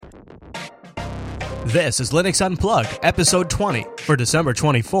This is Linux Unplugged, episode 20 for December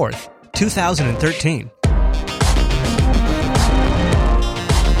 24th, 2013.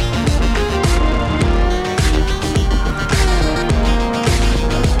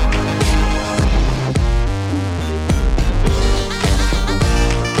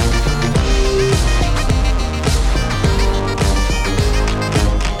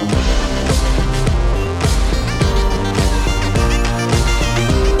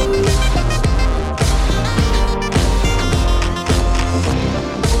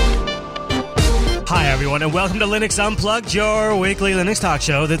 And welcome to Linux Unplugged, your weekly Linux talk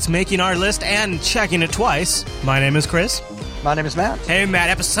show that's making our list and checking it twice. My name is Chris. My name is Matt. Hey, Matt,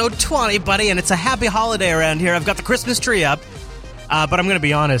 episode 20, buddy, and it's a happy holiday around here. I've got the Christmas tree up, but I'm going to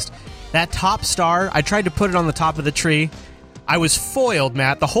be honest. That top star, I tried to put it on the top of the tree. I was foiled,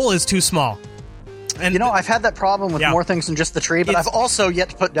 Matt. The hole is too small. And I've had that problem with more things than just the tree, but I've also yet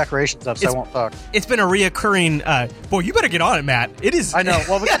to put decorations up, so I won't talk. It's been a reoccurring... boy, you better get on it, Matt. It is... I know.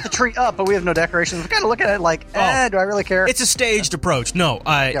 Well, we got the tree up, but we have no decorations. We kind of look at it like, do I really care? It's a staged approach. No, you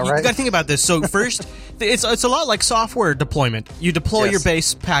got to think about this. So first, it's a lot like software deployment. You deploy your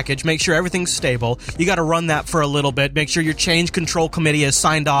base package, make sure everything's stable. You got to run that for a little bit, make sure your change control committee has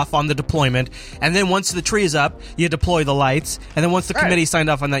signed off on the deployment, and then once the tree is up, you deploy the lights, and then once the committee signed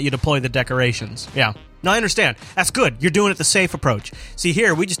off on that, you deploy the decorations. Yeah. No, I understand. That's good. You're doing it the safe approach. See,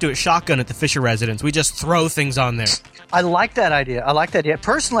 here, we just do it shotgun at the Fisher residence. We just throw things on there. I like that idea.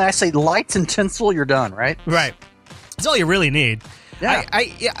 Personally, I say lights and tinsel, you're done, right? Right. That's all you really need. Yeah.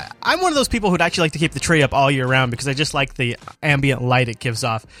 I'm one of those people who'd actually like to keep the tree up all year round because I just like the ambient light it gives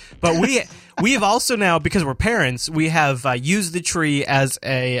off. But we've also now, because we're parents, we have used the tree as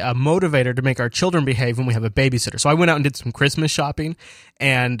a motivator to make our children behave when we have a babysitter. So I went out and did some Christmas shopping,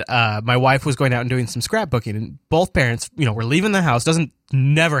 and my wife was going out and doing some scrapbooking. And both parents, were leaving the house.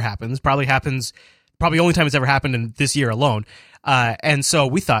 Never happens. Probably only time it's ever happened in this year alone. And so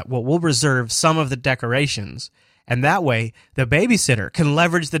we thought, well, we'll reserve some of the decorations. And that way, the babysitter can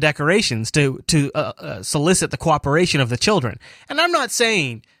leverage the decorations to solicit the cooperation of the children. And I'm not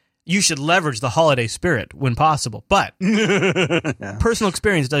saying you should leverage the holiday spirit when possible, but personal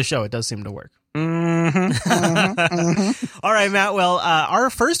experience does show it does seem to work. All right, Matt. Well, our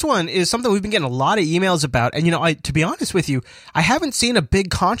first one is something we've been getting a lot of emails about. And, to be honest with you, I haven't seen a big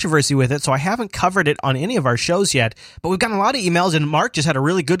controversy with it, so I haven't covered it on any of our shows yet. But we've gotten a lot of emails, and Mark just had a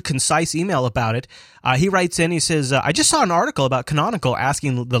really good, concise email about it. He writes in, he says, I just saw an article about Canonical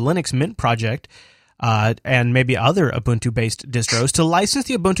asking the Linux Mint project and maybe other Ubuntu-based distros to license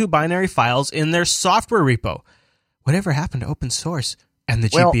the Ubuntu binary files in their software repo. Whatever happened to open source and the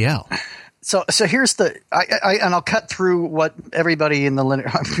GPL? So here's and I'll cut through what everybody in the Linux,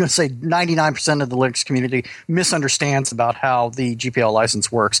 I'm going to say 99% of the Linux community misunderstands about how the GPL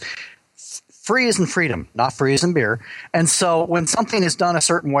license works. Free isn't freedom, not free isn't beer. And so when something is done a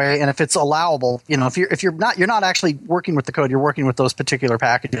certain way, and if it's allowable, if you're not actually working with the code, you're working with those particular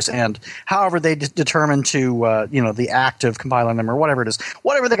packages, and however they determine to the act of compiling them or whatever it is,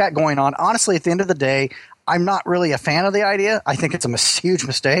 whatever they got going on. Honestly, at the end of the day, I'm not really a fan of the idea. I think it's a huge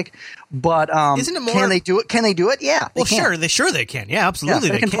mistake. But isn't it more, can they do it? Can they do it? Yeah. Well, sure they can. Yeah, absolutely.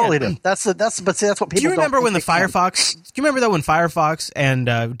 Yeah, they can totally do. But see, that's what people. Do you remember when Firefox? Do you remember that when Firefox and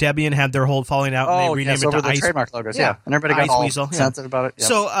Debian had their whole falling out? And they renamed it to the trademark logos. Yeah, and everybody got all sensitive about it. Yeah.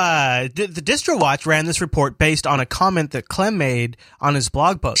 So the DistroWatch ran this report based on a comment that Clem made on his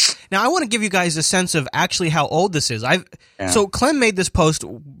blog post. Now, I want to give you guys a sense of actually how old this is. So Clem made this post.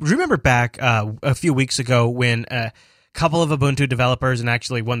 Remember back a few weeks ago when a couple of Ubuntu developers, and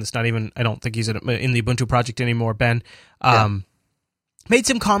actually one that's not even, I don't think he's in the Ubuntu project anymore, Ben, made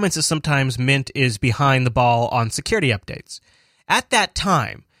some comments that sometimes Mint is behind the ball on security updates. At that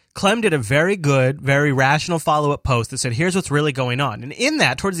time, Clem did a very good, very rational follow-up post that said, here's what's really going on. And in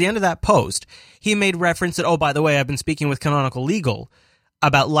that, towards the end of that post, he made reference that, oh, by the way, I've been speaking with Canonical Legal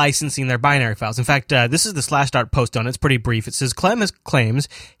about licensing their binary files. In fact, this is the Slashdot post on it. It's pretty brief. It says, Clem claims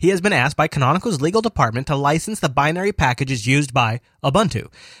he has been asked by Canonical's legal department to license the binary packages used by Ubuntu.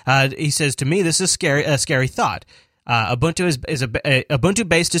 He says, to me, this is a scary thought. Ubuntu is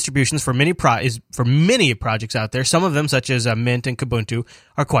Ubuntu-based distributions for many projects out there. Some of them, such as Mint and Kubuntu,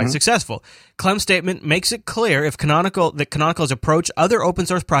 are quite successful. Clem's statement makes it clear that Canonical has approached other open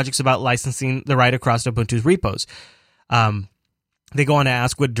source projects about licensing the right across Ubuntu's repos. They go on to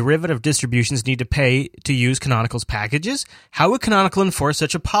ask, would derivative distributions need to pay to use Canonical's packages? How would Canonical enforce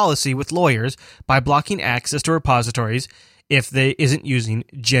such a policy with lawyers by blocking access to repositories if they isn't using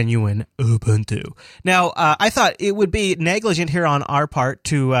genuine Ubuntu. Now, I thought it would be negligent here on our part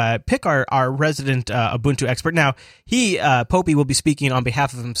to pick our resident Ubuntu expert. Now, Popey will be speaking on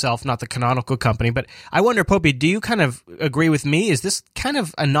behalf of himself, not the Canonical company, but I wonder, Popey, do you kind of agree with me? Is this kind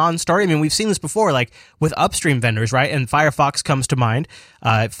of a non-story? I mean, we've seen this before, like with upstream vendors, right? And Firefox comes to mind.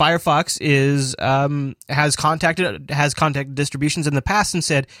 Firefox has contacted distributions in the past and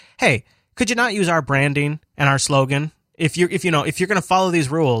said, "Hey, could you not use our branding and our slogan? If you're going to follow these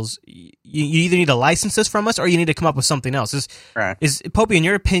rules, you either need to license this from us or you need to come up with something else." Is Popey, in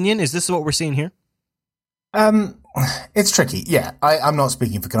your opinion, is this what we're seeing here? It's tricky. Yeah, I'm not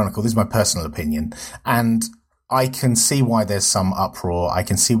speaking for Canonical. This is my personal opinion, and I can see why there's some uproar. I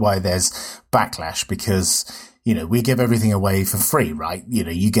can see why there's backlash because, we give everything away for free, right?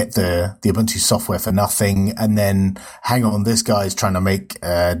 You get the Ubuntu software for nothing, and then hang on, this guy's trying to make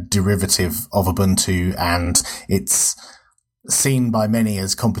a derivative of Ubuntu, and it's seen by many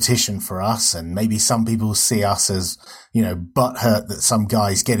as competition for us, and maybe some people see us as, butthurt that some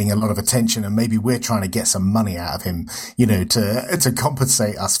guy's getting a lot of attention, and maybe we're trying to get some money out of him, to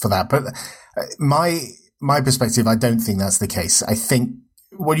compensate us for that. But my perspective, I don't think that's the case. I think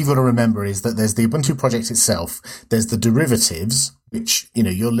what you've got to remember is that there's the Ubuntu project itself, there's the derivatives, which,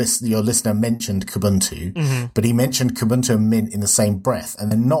 your listener mentioned Kubuntu, but he mentioned Kubuntu and Mint in the same breath,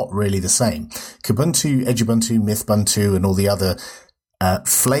 and they're not really the same. Kubuntu, Edubuntu, Mythbuntu, and all the other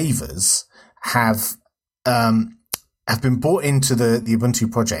flavors have been brought into the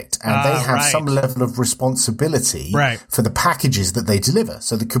Ubuntu project, and they have some level of responsibility for the packages that they deliver.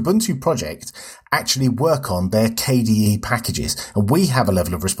 So the Kubuntu project actually work on their KDE packages, and we have a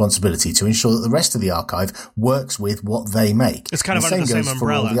level of responsibility to ensure that the rest of the archive works with what they make. It's kind of under the same umbrella.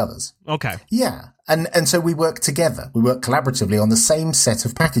 For all the others. Okay. Yeah. And so we work together. We work collaboratively on the same set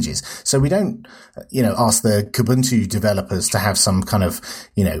of packages. So we don't, ask the Kubuntu developers to have some kind of,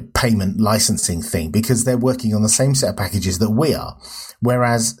 payment licensing thing, because they're working on the same set of packages that we are.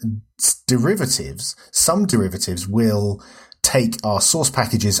 Whereas some derivatives will take our source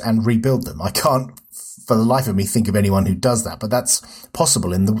packages and rebuild them. I can't for the life of me think of anyone who does that, but that's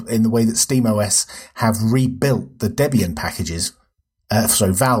possible in the way that SteamOS have rebuilt the Debian packages.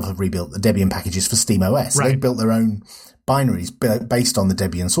 Valve have rebuilt the Debian packages for SteamOS. Right. They've built their own binaries based on the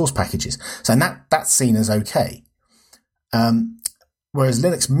Debian source packages. So that's seen as okay. Whereas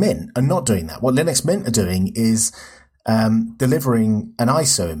Linux Mint are not doing that. What Linux Mint are doing is delivering an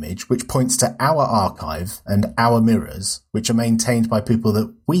ISO image which points to our archive and our mirrors, which are maintained by people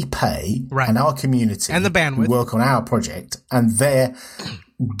that we pay and our community and the bandwidth who work on our project, and they're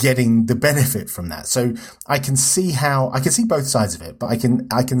getting the benefit from that. So I can see both sides of it, but I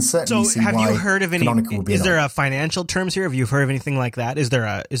can certainly see why. So have you heard of any? Is there a financial terms here? Have you heard of anything like that? Is there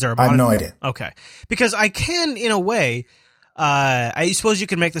a? I have no idea. Okay, because I can, in a way. I suppose you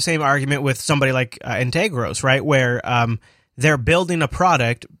could make the same argument with somebody like Integros, right? Where they're building a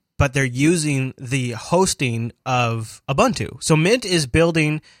product, but they're using the hosting of Ubuntu. So Mint is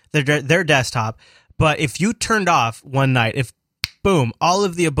building their desktop, but if you turned off one night, if boom, all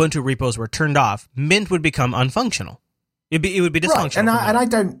of the Ubuntu repos were turned off, Mint would become unfunctional. It would be dysfunctional. Right.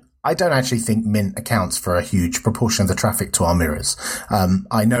 And I don't actually think Mint accounts for a huge proportion of the traffic to our mirrors.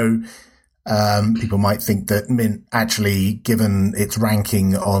 I know. People might think that Mint actually, given its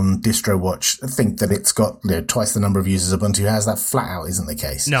ranking on DistroWatch, think that it's got twice the number of users Ubuntu has. That flat out isn't the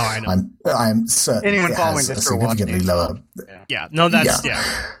case. No, I know. I'm certain anyone it following has a significantly lower. Yeah. No, that's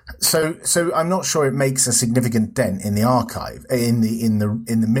So I'm not sure it makes a significant dent in the archive, in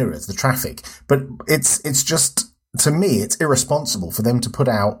the mirrors, the traffic. But it's just, to me, it's irresponsible for them to put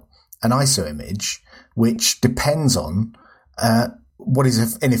out an ISO image which depends on what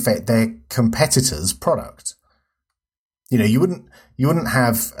is in effect their competitor's product. You wouldn't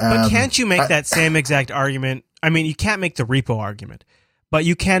have. But can't you make that same exact argument? I mean, you can't make the repo argument, but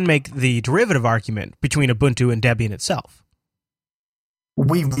you can make the derivative argument between Ubuntu and Debian itself.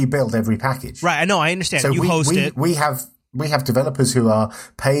 We rebuild every package. Right. I know. I understand. So you host it. We have developers who are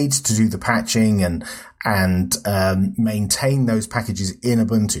paid to do the patching and maintain those packages in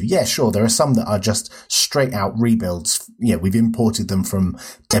Ubuntu. Yeah, sure. There are some that are just straight out rebuilds. Yeah, we've imported them from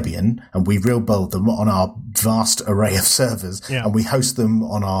Debian and we rebuild them on our vast array of servers, and we host them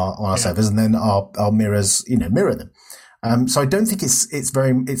on our servers, and then our mirrors, mirror them. So I don't think it's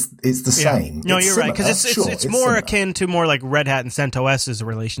the same. No, you're right, because it's more similar. Akin to more like Red Hat and CentOS's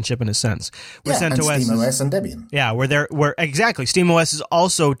relationship in a sense. Where CentOS and SteamOS and Debian. Yeah, where exactly SteamOS is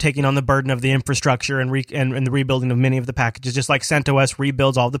also taking on the burden of the infrastructure and the rebuilding of many of the packages, just like CentOS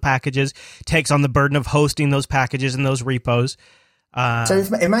rebuilds all the packages, takes on the burden of hosting those packages and those repos. So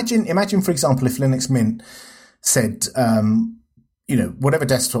imagine, for example, if Linux Mint said, whatever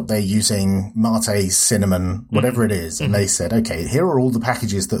desktop they're using, Mate, Cinnamon, whatever it is, and they said, okay, here are all the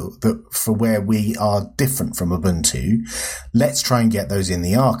packages that for where we are different from Ubuntu. Let's try and get those in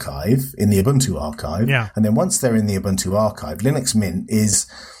the archive, in the Ubuntu archive. Yeah. And then once they're in the Ubuntu archive, Linux Mint is,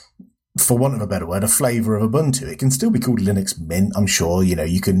 for want of a better word, a flavor of Ubuntu. It can still be called Linux Mint, I'm sure.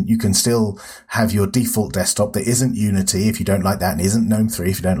 You can still have your default desktop that isn't Unity if you don't like that, and isn't GNOME 3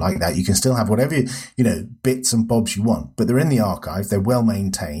 if you don't like that. You can still have whatever, bits and bobs you want, but they're in the archive. They're well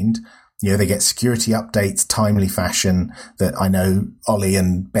maintained. They get security updates, timely fashion that I know Ollie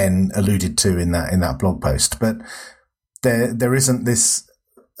and Ben alluded to in that blog post. But there isn't this,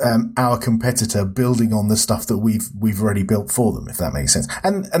 our competitor building on the stuff that we've already built for them, if that makes sense.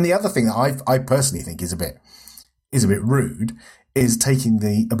 And the other thing that I personally think is a bit rude is taking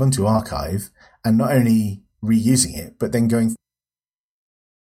the Ubuntu archive and not only reusing it, but then going.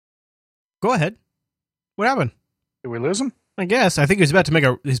 Go ahead. What happened? Did we lose him? I guess. I think he was about to make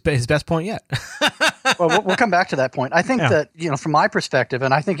his best point yet. Well, we'll come back to that point. I think that, from my perspective,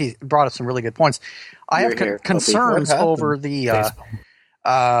 and I think he brought up some really good points, I have concerns over the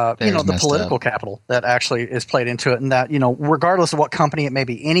the political capital that actually is played into it, and that, regardless of what company it may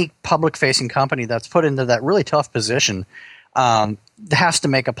be, any public-facing company that's put into that really tough position has to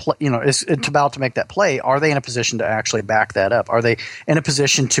make a play, is about to make that play. Are they in a position to actually back that up? Are they in a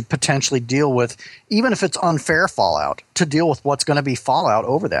position to potentially deal with, even if it's unfair fallout, to deal with what's going to be fallout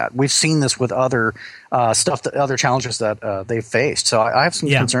over that? We've seen this with other other challenges that they've faced. So I have some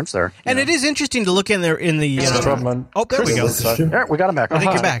concerns there. And it is interesting to look in there in the. Oh, there we go. There, we got him back. I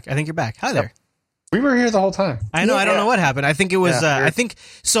think you're back. Hi there. We were here the whole time. I know. I don't know what happened. I think it was. I think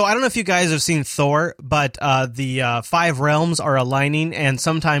so. I don't know if you guys have seen Thor, but the 5 realms are aligning, and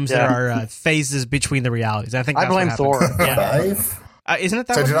sometimes there are phases between the realities. I think that's blame Thor. Isn't it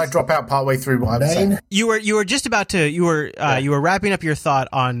that? So did I drop out partway through what I was saying? You were just about to. You were wrapping up your thought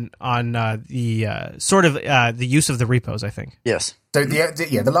on the sort of the use of the repos. I think. Yes. So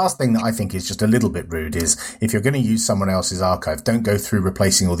the last thing that I think is just a little bit rude is if you're going to use someone else's archive, don't go through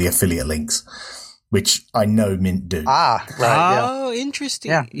replacing all the affiliate links, which I know Mint do. Right. Oh,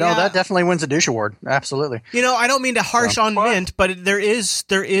 interesting. Yeah. No, that definitely wins a douche award. Absolutely. I don't mean to harsh on Mint, but there is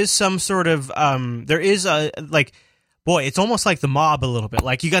some sort of there is a boy, it's almost like the mob a little bit.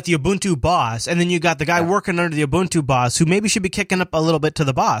 Like you got the Ubuntu boss, and then you got the guy working under the Ubuntu boss who maybe should be kicking up a little bit to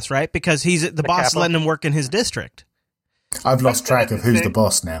the boss, right? Because the boss is letting him work in his district. I've lost track of who's the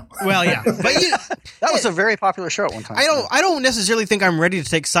boss now. Well, yeah, but that was a very popular show at one time. I don't necessarily think I'm ready to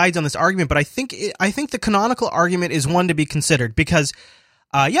take sides on this argument, but I think the canonical argument is one to be considered because,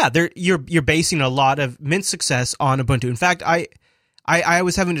 you're basing a lot of Mint success on Ubuntu. In fact, I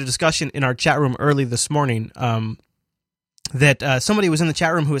was having a discussion in our chat room early this morning that somebody was in the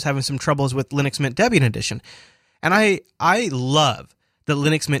chat room who was having some troubles with Linux Mint Debian Edition, and I love that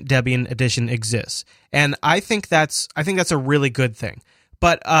Linux Mint Debian Edition exists, and I think that's a really good thing.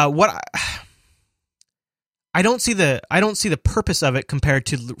 But I don't see the purpose of it compared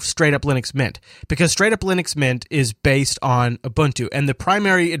to straight up Linux Mint, because straight up Linux Mint is based on Ubuntu, and the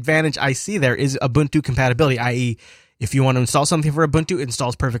primary advantage I see there is Ubuntu compatibility, i.e., if you want to install something for Ubuntu, it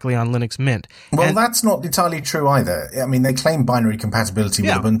installs perfectly on Linux Mint. Well, that's not entirely true either. I mean, they claim binary compatibility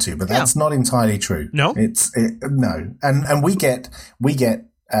with Ubuntu, but that's not entirely true. No, no. And we get,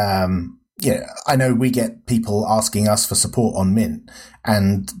 I know we get people asking us for support on Mint,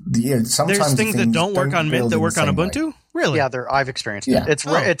 and sometimes there's things that don't work on Mint that work on Ubuntu. Way. Really? Yeah, I've experienced it.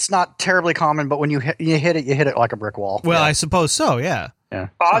 It's not terribly common, but when you hit it like a brick wall. Well, I suppose so. Yeah.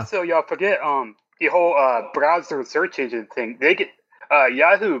 Also, y'all forget the whole browser search engine thing. They get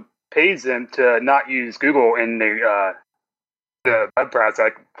Yahoo pays them to not use Google in the web browser.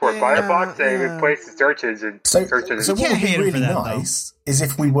 Like for Firefox, they replace the searches and searches. So what would be really nice is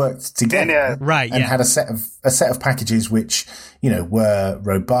if we worked together and had a set of packages which were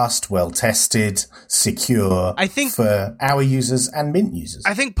robust, well tested, secure. I think for our users and Mint users.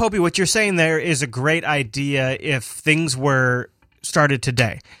 I think Popey, what you're saying there is a great idea if things were started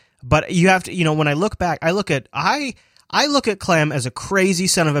today. But you have to, when I look back, I look at Clem as a crazy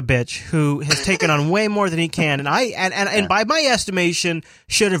son of a bitch who has taken on way more than he can, and by my estimation,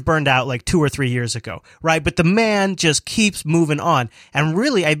 should have burned out like 2 or 3 years ago, right? But the man just keeps moving on, and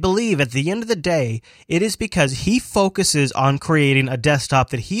really, I believe at the end of the day, it is because he focuses on creating a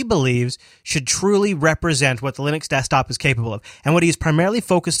desktop that he believes should truly represent what the Linux desktop is capable of, and what he's primarily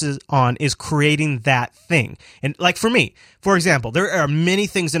focused on is creating that thing. And like for me, for example, there are many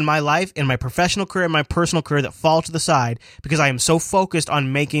things in my life, in my professional career, and my personal career that fall to the side side because I am so focused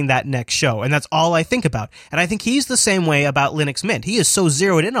on making that next show. And that's all I think about. And I think he's the same way about Linux Mint. He is so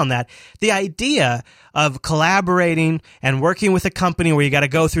zeroed in on that. The idea of collaborating and working with a company where you got to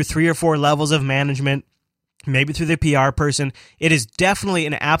go through 3 or 4 levels of management, maybe through the PR person, it is definitely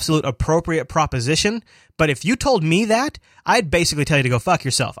an absolute appropriate proposition. But if you told me that, I'd basically tell you to go fuck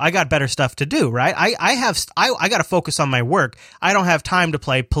yourself. I got better stuff to do, right? I got to focus on my work. I don't have time to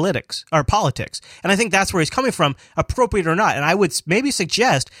play politics. And I think that's where he's coming from, appropriate or not. And I would maybe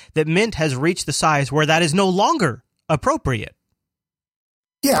suggest that Mint has reached the size where that is no longer appropriate.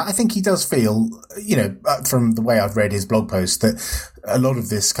 Yeah, I think he does feel, from the way I've read his blog post, that a lot of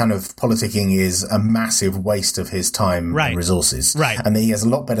this kind of politicking is a massive waste of his time and resources. Right. And that he has a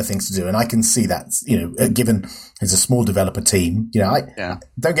lot better things to do. And I can see that, given it's a small developer team,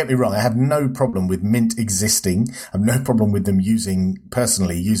 don't get me wrong. I have no problem with Mint existing. I have no problem with them using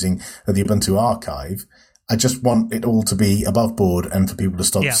the Ubuntu archive. I just want it all to be above board and for people to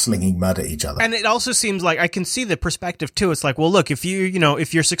stop slinging mud at each other. And it also seems like I can see the perspective too. It's like, well, look, if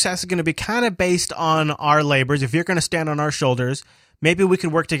if your success is going to be kind of based on our labors, if you're going to stand on our shoulders, maybe we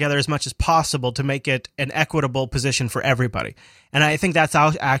could work together as much as possible to make it an equitable position for everybody. And I think that's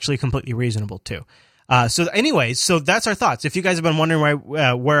actually completely reasonable too. So that's our thoughts. If you guys have been wondering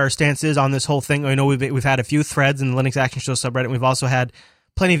where our stance is on this whole thing, I know we've had a few threads in the Linux Action Show subreddit. We've also had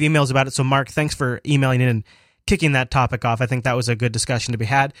plenty of emails about it. So Mark, thanks for emailing in and kicking that topic off. I think that was a good discussion to be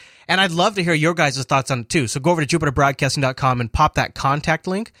had. And I'd love to hear your guys' thoughts on it too. So go over to jupiterbroadcasting.com and pop that contact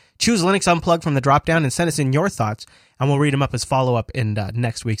link. Choose Linux Unplugged from the dropdown and send us in your thoughts, and we'll read them up as follow-up in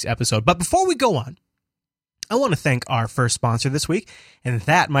next week's episode. But before we go on, I want to thank our first sponsor this week, and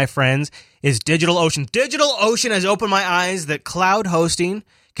that, my friends, is DigitalOcean. DigitalOcean has opened my eyes that cloud hosting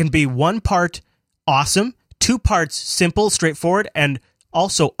can be 1 part awesome, 2 parts simple, straightforward, and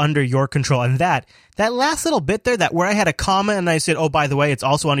also under your control. And that last little bit there, that where I had a comma and I said, oh, by the way, it's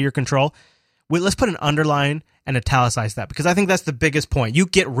also under your control. Let's put an underline and italicize that, because I think that's the biggest point. You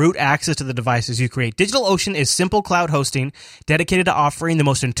get root access to the devices you create. DigitalOcean is simple cloud hosting dedicated to offering the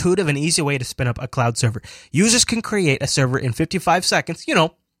most intuitive and easy way to spin up a cloud server. Users can create a server in 55 seconds.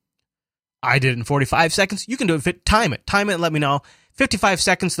 I did it in 45 seconds. You can do it. Time it and let me know. 55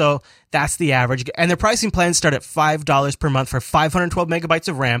 seconds, though, that's the average. And their pricing plans start at $5 per month for 512 megabytes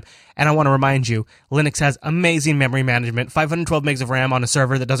of RAM. And I want to remind you, Linux has amazing memory management. 512 megs of RAM on a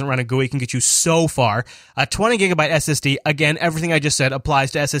server that doesn't run a GUI can get you so far. A 20 gigabyte SSD, again, everything I just said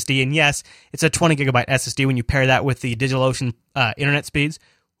applies to SSD. And yes, it's a 20 gigabyte SSD when you pair that with the DigitalOcean internet speeds.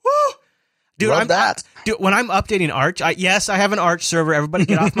 Woo! Dude, when I'm updating Arch, I have an Arch server. Everybody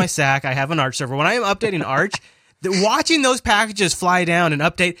get off my sack. I have an Arch server. When I am updating Arch, watching those packages fly down and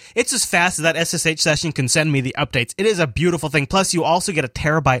update, it's as fast as that SSH session can send me the updates. It is a beautiful thing. Plus, you also get a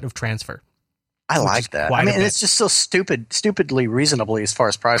terabyte of transfer. I like that. I mean, and it's just so stupidly reasonably as far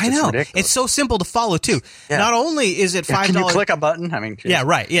as price. I know. It's ridiculous. It's so simple to follow, too. Yeah. Not only is it $5... Can you click a button? I mean... Geez. Yeah,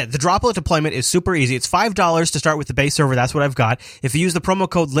 right. Yeah, the droplet deployment is super easy. It's $5 to start with the base server. That's what I've got. If you use the promo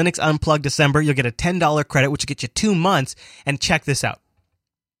code Linux Unplugged December, you'll get a $10 credit, which will get you 2 months. And check this out.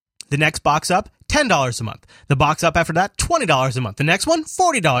 The next box up, $10 a month. The box up after that, $20 a month. The next one,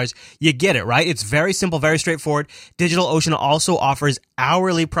 $40. You get it, right? It's very simple, very straightforward. DigitalOcean also offers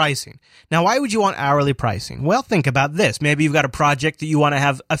hourly pricing. Now, why would you want hourly pricing? Well, think about this. Maybe you've got a project that you want to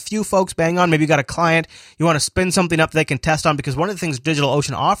have a few folks bang on. Maybe you've got a client you want to spin something up they can test on, because one of the things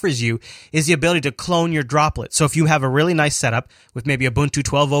DigitalOcean offers you is the ability to clone your droplet. So if you have a really nice setup with maybe Ubuntu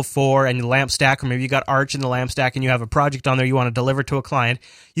 12.04 and your LAMP stack, or maybe you got Arch in the LAMP stack and you have a project on there you want to deliver to a client,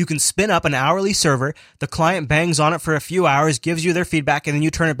 you can spin up an hourly server. The client bangs on it for a few hours, gives you their feedback, and then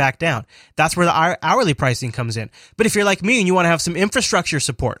you turn it back down. That's where the hourly pricing comes in. But if you're like me and you want to have some infrastructure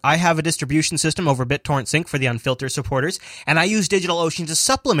support, I have a distribution system over BitTorrent Sync for the Unfiltered supporters, and I use DigitalOcean to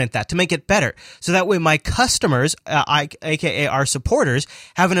supplement that, to make it better. So that way my customers, aka our supporters,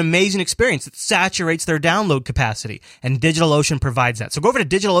 have an amazing experience that saturates their download capacity, and DigitalOcean provides that. So go over to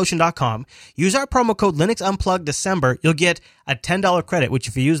DigitalOcean.com, use our promo code Linux Unplugged December, you'll get a $10 credit, which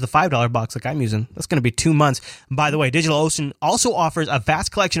if you use the $5 box like I'm using, that's going to be 2 months. By the way, DigitalOcean also offers a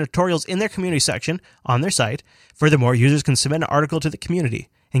vast collection of tutorials in their community section on their site. Furthermore, users can submit an article to the community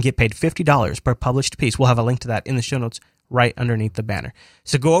and get paid $50 per published piece. We'll have a link to that in the show notes right underneath the banner.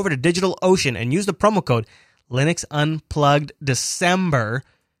 So go over to DigitalOcean and use the promo code Linux Unplugged December.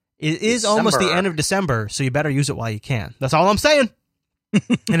 It is almost the end of December, so you better use it while you can. That's all I'm saying.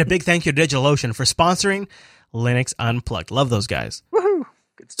 And a big thank you to DigitalOcean for sponsoring Linux Unplugged. Love those guys. Woohoo!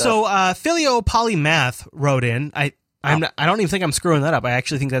 Good stuff. So Filio Polymath wrote in. I don't even think I'm screwing that up. I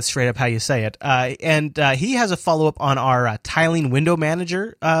actually think that's straight up how you say it. And he has a follow-up on our tiling window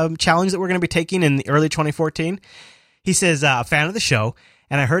manager challenge that we're going to be taking in the early 2014. He says, a fan of the show,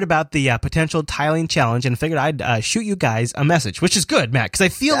 and I heard about the potential tiling challenge and figured I'd shoot you guys a message, which is good, Matt, because I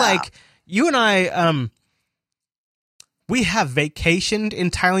feel like you and I, we have vacationed in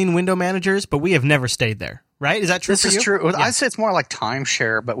tiling window managers, but we have never stayed there. Right? Is that true? This is true. Yeah. I'd say it's more like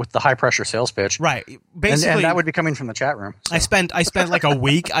timeshare, but with the high pressure sales pitch. Right. Basically, and that would be coming from the chat room. So. I spent like a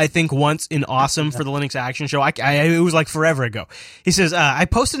week, I think, once in Awesome for the Linux Action Show. It was like forever ago. He says, I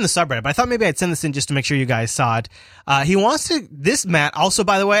posted in the subreddit, but I thought maybe I'd send this in just to make sure you guys saw it. He wants to, this Matt, also,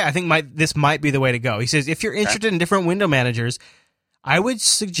 by the way, I think this might be the way to go. He says, if you're interested in different window managers, I would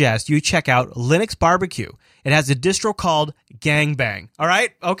suggest you check out Linux Barbecue. It has a distro called Gangbang. All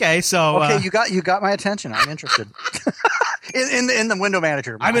right. Okay. So you got my attention. I'm interested in the window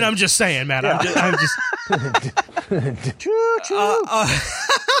manager. I mean, I'm just saying, man. Yeah. I'm just.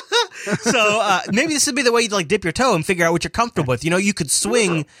 So maybe this would be the way you like dip your toe and figure out what you're comfortable with. You know, you could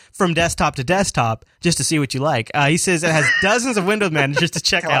swing from desktop to desktop just to see what you like. He says it has dozens of window managers to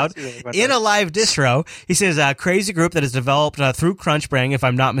check out in a live distro. He says a crazy group that is developed through Crunchbang, if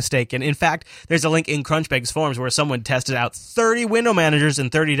I'm not mistaken. In fact, there's a link in Crunchbang's forums where someone tested out 30 window managers in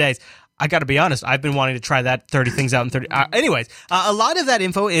 30 days. I got to be honest, I've been wanting to try that 30 things out in 30. Anyways, a lot of that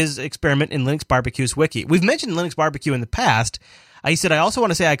info is experiment in Linux Barbecue's wiki. We've mentioned Linux Barbecue in the past. He said, I also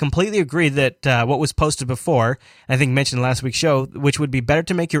want to say I completely agree that what was posted before, I think mentioned in last week's show, which would be better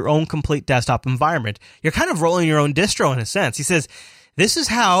to make your own complete desktop environment. You're kind of rolling your own distro in a sense. He says, this is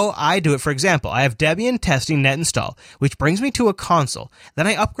how I do it. For example, I have Debian testing net install, which brings me to a console. Then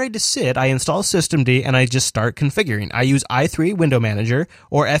I upgrade to SID, I install systemd, and I just start configuring. I use i3 Window Manager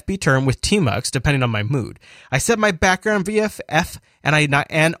or FBterm with Tmux, depending on my mood. I set my background VFF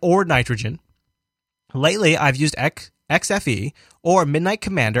or Nitrogen. Lately, I've used XFE or Midnight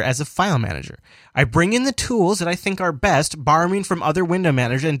Commander as a file manager. I bring in the tools that I think are best, borrowing from other window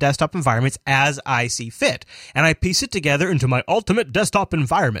managers and desktop environments as I see fit, and I piece it together into my ultimate desktop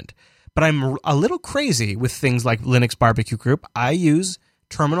environment. But I'm a little crazy with things like Linux Barbecue Group. I use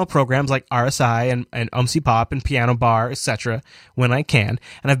terminal programs like RSI and UMSI-Pop and Piano Bar, etc. when I can,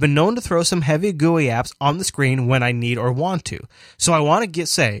 and I've been known to throw some heavy GUI apps on the screen when I need or want to. So I want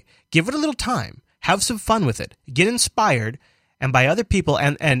to give it a little time. Have some fun with it. Get inspired, and by other people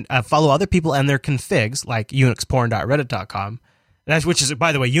and follow other people and their configs like unixporn.reddit.com. Which is,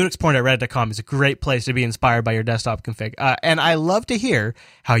 by the way, unixporn.reddit.com is a great place to be inspired by your desktop config. And I love to hear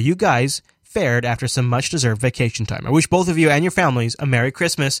how you guys fared after some much-deserved vacation time. I wish both of you and your families a Merry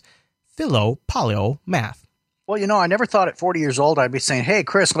Christmas. Philo Polio Math. Well, you know, I never thought at 40 years old I'd be saying, "Hey,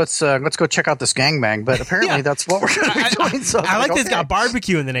 Chris, let's go check out this gangbang." But apparently, that's what we're going to be doing. So I like that it's got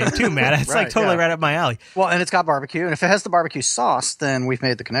barbecue in the name too, Matt. It's right up my alley. Well, and it's got barbecue, and if it has the barbecue sauce, then we've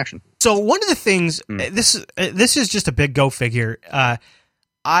made the connection. So one of the things this is just a big go figure.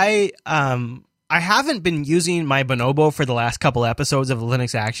 I haven't been using my Bonobo for the last couple episodes of the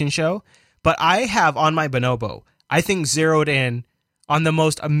Linux Action Show, but I have on my Bonobo, I think, zeroed in on the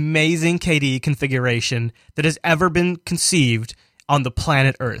most amazing KDE configuration that has ever been conceived on the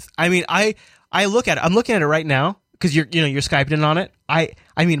planet Earth. I mean, I look at it. I'm looking at it right now because you're Skyped in on it. I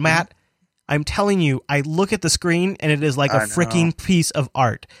mean, Matt, I'm telling you, I look at the screen and it is like a freaking piece of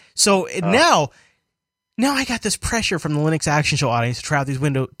art. So now I got this pressure from the Linux Action Show audience to try out these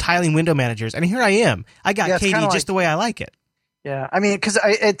tiling window managers, and here I am. I got KDE just the way I like it. Yeah, I mean, because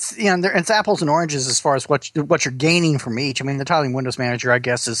it's it's apples and oranges as far as what you're gaining from each. I mean, the tiling Windows Manager, I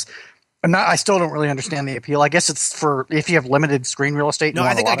guess, is not. I still don't really understand the appeal. I guess it's for if you have limited screen real estate. No,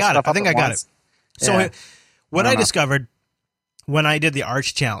 I think I got it. I think I got it. So what I discovered when I did the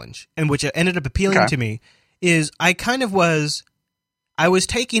Arch Challenge, and which ended up appealing to me, is I was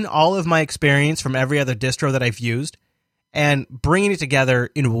taking all of my experience from every other distro that I've used and bringing it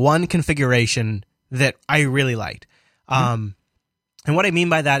together in one configuration that I really liked. And what I mean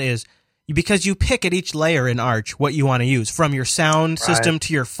by that is because you pick at each layer in Arch what you want to use, from your sound system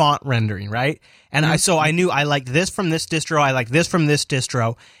to your font rendering, right? And so I knew I liked this from this distro, I like this from this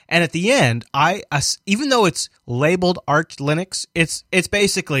distro, and at the end, even though it's labeled Arch Linux, it's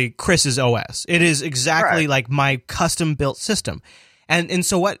basically Chris's OS. It is exactly like my custom built system. And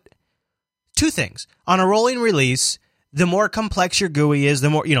so two things. On a rolling release, the more complex your GUI is,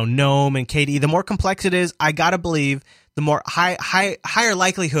 the more, GNOME and KDE, the more complex it is, I gotta believe the more higher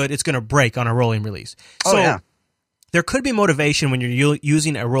likelihood it's going to break on a rolling release. So there could be motivation when you're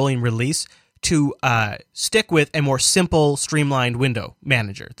using a rolling release to stick with a more simple, streamlined window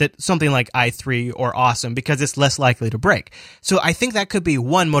manager, that something like i3 or Awesome, because it's less likely to break. So I think that could be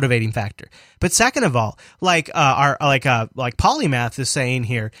one motivating factor. But second of all, like Polymath is saying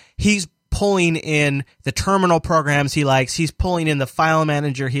here, he's pulling in the terminal programs he likes. He's pulling in the file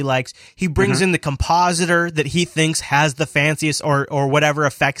manager he likes. He brings in the compositor that he thinks has the fanciest or whatever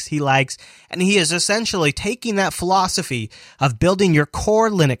effects he likes. And he is essentially taking that philosophy of building your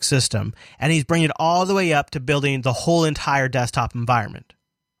core Linux system, and he's bringing it all the way up to building the whole entire desktop environment,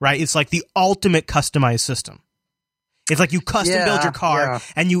 right? It's like the ultimate customized system. It's like you custom build your car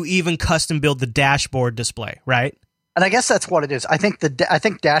and you even custom build the dashboard display, right? And I guess that's what it is. I think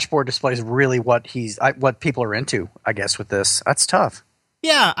dashboard display is really what what people are into, I guess, with this. That's tough.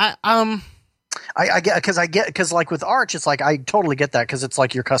 Yeah, I get because like with Arch, it's like I totally get that because it's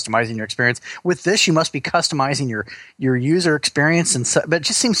like you're customizing your experience. With this, you must be customizing your user experience, but it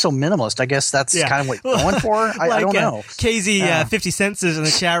just seems so minimalist. I guess that's kind of what you're going for. I don't know. KZ 50 cents in the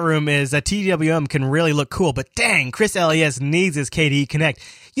chat room is TWM can really look cool, but dang, Chris LES needs his KDE Connect.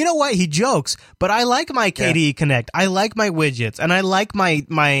 You know what? He jokes, but I like my KDE Connect. I like my widgets, and I like my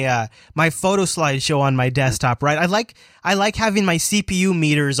photo slideshow on my desktop. Right? I like having my CPU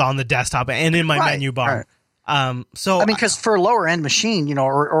meters on the desktop and in my menu bar. So because for a lower end machine,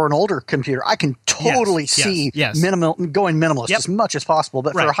 or an older computer, I can totally see going minimalist as much as possible.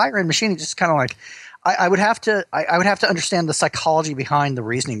 But for a higher end machine, it's just kind of like. I would have to understand the psychology behind the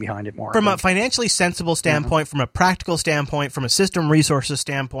reasoning behind it more. From a financially sensible standpoint, from a practical standpoint, from a system resources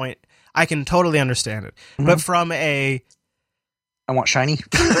standpoint, I can totally understand it. But from I want shiny.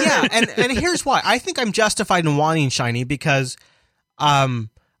 Yeah, and here's why. I think I'm justified in wanting shiny because I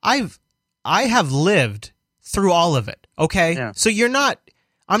have lived through all of it. Okay? Yeah. So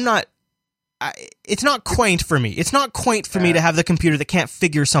it's not quaint for me. It's not quaint for me to have the computer that can't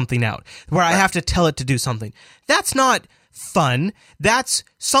figure something out, where I have to tell it to do something. That's not fun. That's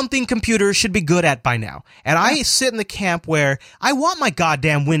something computers should be good at by now. And I sit in the camp where I want my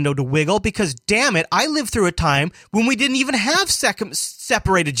goddamn window to wiggle because, damn it, I lived through a time when we didn't even have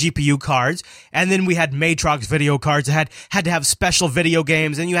separated GPU cards, and then we had Matrox video cards that had to have special video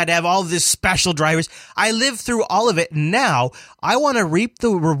games, and you had to have all of these special drivers. I lived through all of it. Now I want to reap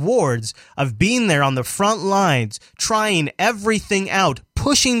the rewards of being there on the front lines, trying everything out,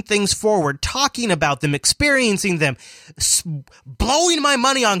 pushing things forward, talking about them, experiencing them, blowing my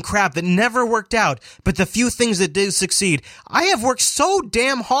money on crap that never worked out, but the few things that did succeed. I have worked so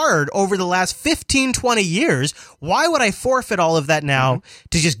damn hard over the last 15, 20 years. Why would I forfeit all of that now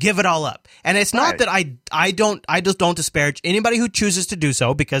to just give it all up? And it's not that I just don't disparage anybody who chooses to do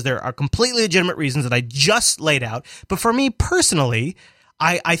so, because there are completely legitimate reasons that I just laid out. But for me personally,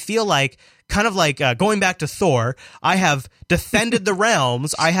 I feel like, kind of like going back to Thor, I have defended the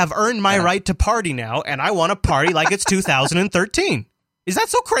realms. I have earned my right to party now, and I want to party like it's 2013. Is that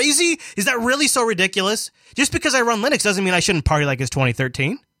so crazy? Is that really so ridiculous? Just because I run Linux doesn't mean I shouldn't party like it's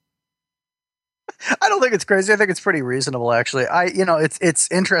 2013. I don't think it's crazy. I think it's pretty reasonable, actually.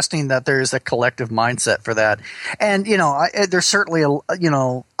 It's interesting that there's a collective mindset for that, and there's certainly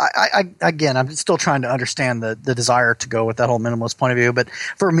I'm still trying to understand the desire to go with that whole minimalist point of view. But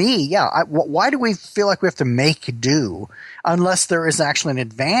for me, why do we feel like we have to make do unless there is actually an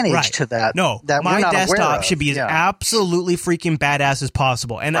advantage to that? No, that my we're not desktop should be as absolutely freaking badass as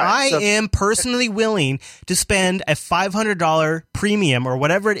possible, and I am personally willing to spend a $500 premium or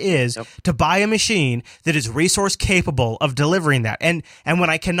whatever it is to buy a machine that is resource capable of delivering that. And when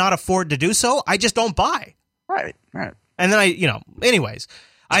I cannot afford to do so, I just don't buy. Right. And then anyways,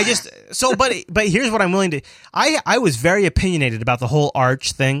 I just, but here's what I'm willing to, I was very opinionated about the whole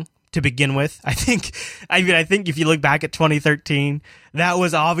Arch thing to begin with. I think if you look back at 2013, that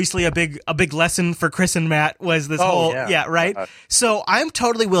was obviously a big lesson for Chris and Matt, was this right? So I'm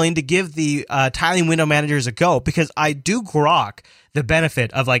totally willing to give the tiling window managers a go, because I do grok the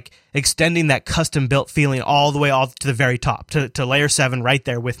benefit of like extending that custom built feeling all the way to the very top, to layer 7 right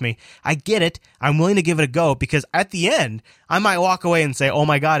there with me. I get it. I'm willing to give it a go, because at the end, I might walk away and say, oh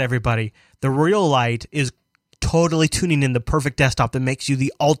my God, everybody, the real light is totally tuning in the perfect desktop that makes you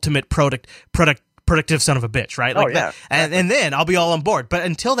the ultimate productive son of a bitch, right? Like that. And then I'll be all on board. But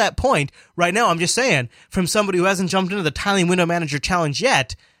until that point, right now, I'm just saying, from somebody who hasn't jumped into the Tiling Window Manager Challenge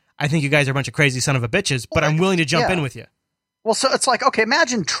yet, I think you guys are a bunch of crazy son of a bitches, but I'm willing to jump in with you. Well, so it's like, okay,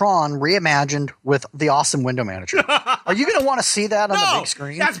 imagine Tron reimagined with the awesome window manager. Are you going to want to see that on the big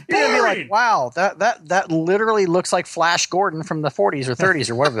screen? That's boring. You're going to be like, wow, that literally looks like Flash Gordon from the 40s or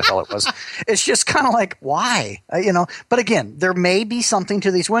 30s or whatever the hell it was. It's just kind of like, why? But again, there may be something to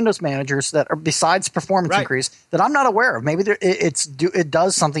these Windows managers that are, besides performance increase, that I'm not aware of. Maybe it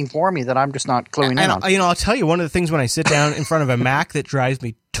does something for me that I'm just not cluing in on. I'll tell you, one of the things when I sit down in front of a Mac that drives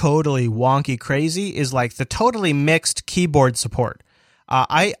me totally wonky crazy is like the totally mixed keyboard support.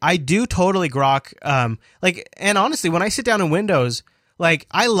 I do totally grok, and honestly, when I sit down in Windows, Like,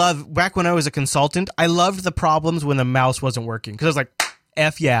 back when I was a consultant, I loved the problems when the mouse wasn't working. Because I was like,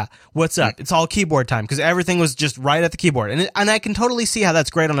 F yeah, what's up? It's all keyboard time. Because everything was just right at the keyboard. And I can totally see how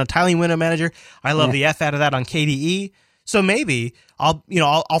that's great on a tiling window manager. I love the F out of that on KDE. So maybe I'll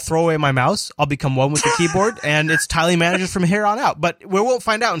throw away my mouse. I'll become one with the keyboard. And it's tiling manager from here on out. But we won't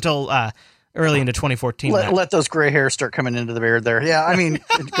find out until early into 2014. Let those gray hairs start coming into the beard there. Yeah, I mean,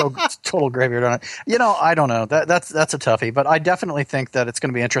 go total graveyard on it. I don't know. That's a toughie, but I definitely think that it's going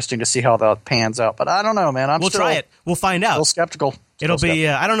to be interesting to see how that pans out. But I don't know, man. We'll try it. We'll find out. Still skeptical. It'll be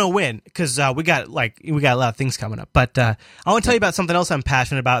I don't know when, because we got a lot of things coming up. But I want to tell you about something else I'm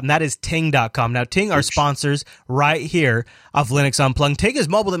passionate about, and that is Ting.com. Now, Ting are sponsors right here of Linux Unplugged. Ting is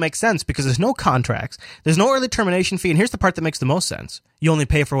mobile that makes sense because there's no contracts, there's no early termination fee, and here's the part that makes the most sense: you only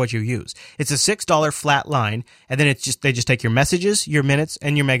pay for what you use. It's a $6 flat line, and then they just take your messages, your minutes,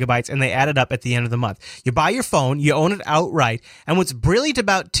 and your megabytes, and they add it up at the end of the month. You buy your phone, you own it outright, and what's brilliant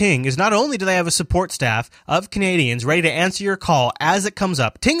about Ting is not only do they have a support staff of Canadians ready to answer your call as it comes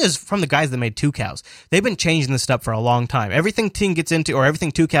up. Ting is from the guys that made Two Cows. They've been changing this stuff for a long time. Everything Ting gets into, or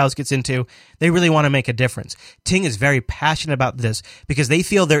everything Two Cows gets into, they really want to make a difference. Ting is very passionate about this because they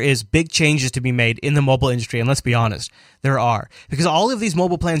feel there is big changes to be made in the mobile industry, and let's be honest, there are. Because all of these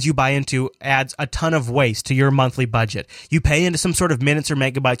mobile plans you buy into adds a ton of waste to your monthly budget. You pay into some sort of minutes or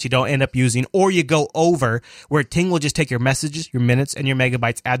megabytes you don't end up using, or you go over, where Ting will just take your messages, your minutes, and your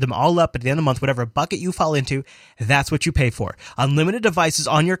megabytes, add them all up at the end of the month, whatever bucket you fall into, that's what you pay for. Unlimited devices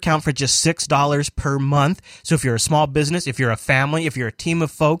on your account for just $6 per month. So if you're a small business, if you're a family, if you're a team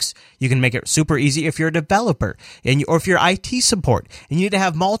of folks, you can make it super easy. If you're a developer, or if you're IT support, and you need to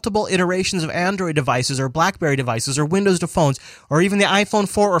have multiple iterations of Android devices or BlackBerry devices or Windows to phones, or even the iPhone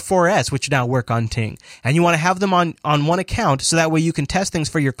 4 or 4S, which now work on Ting, and you want to have them on one account so that way you can test things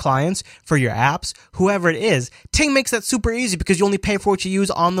for your clients, for your apps, whoever it is. Ting makes that super easy because you only pay for what you use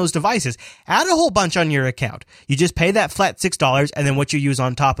on those devices. Add a whole bunch on your account. You just pay that flat $6 and then what you use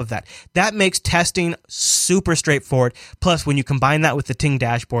on top of that. That makes testing super straightforward. Plus, when you combine that with the Ting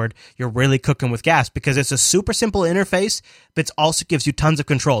dashboard, you're really cooking with gas because it's a super simple interface, but it also gives you tons of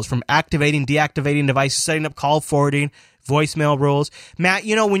controls from activating, deactivating devices, setting up call forwarding, voicemail rules. Matt,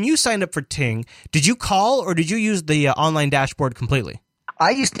 when you signed up for Ting, did you call or did you use the online dashboard completely? I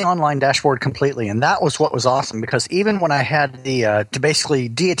used the online dashboard completely, and that was what was awesome because even when I had the to basically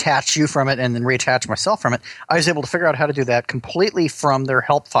deattach you from it and then reattach myself from it, I was able to figure out how to do that completely from their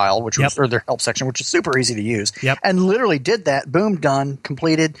help file, which was or their help section, which is super easy to use. And literally did that. Boom, done,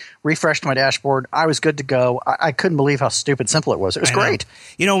 completed. Refreshed my dashboard. I was good to go. I couldn't believe how stupid simple it was. It was great.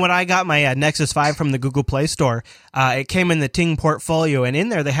 When I got my Nexus 5 from the Google Play Store, it came in the Ting portfolio, and in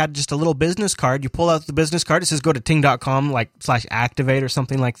there they had just a little business card. You pull out the business card. It says go to ting.com /activate or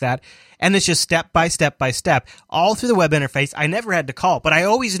something like that. And it's just step by step by step, all through the web interface. I never had to call, but I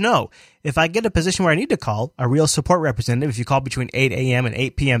always know if I get a position where I need to call, a real support representative, if you call between 8 a.m. and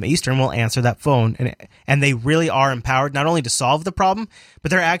 8 p.m. Eastern, will answer that phone. And they really are empowered not only to solve the problem,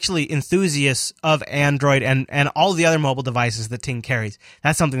 but they're actually enthusiasts of Android and all the other mobile devices that Ting carries.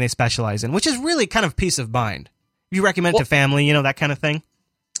 That's something they specialize in, which is really kind of peace of mind. You recommend to family, that kind of thing?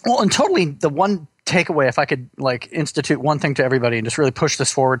 Well, and totally the one takeaway, if I could institute one thing to everybody and just really push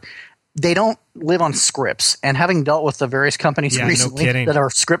this forward, they don't live on scripts. And having dealt with the various companies recently that are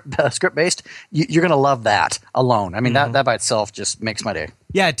script based, you're going to love that alone. I mean, that by itself just makes my day.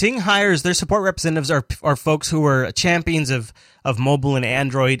 Yeah, Ting hires their support representatives are folks who are champions of mobile and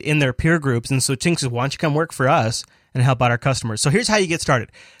Android in their peer groups. And so Ting says, why don't you come work for us and help out our customers? So here's how you get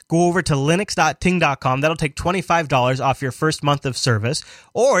started. Go over to linux.ting.com. That'll take $25 off your first month of service,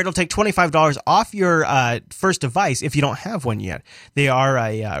 or it'll take $25 off your first device if you don't have one yet. They are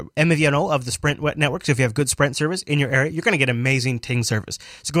a MVNO of the Sprint network, so if you have good Sprint service in your area, you're going to get amazing Ting service.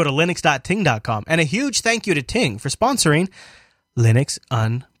 So go to linux.ting.com. And a huge thank you to Ting for sponsoring Linux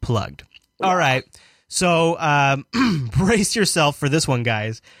Unplugged. All right, so brace yourself for this one,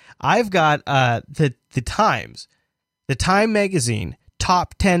 guys. I've got the Time Magazine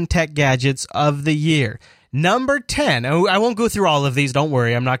Top 10 Tech Gadgets of the Year. Number 10. I won't go through all of these. Don't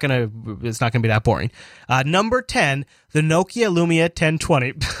worry. It's not going to be that boring. Number 10, the Nokia Lumia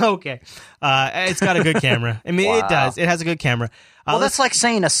 1020. Okay. It's got a good camera. I mean, It does. It has a good camera. Well, that's like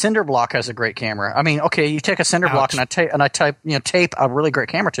saying a cinder block has a great camera. I mean, okay, you take a cinder block and I tape a really great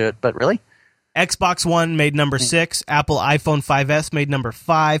camera to it, but really? Xbox One made number 6. Apple iPhone 5S made number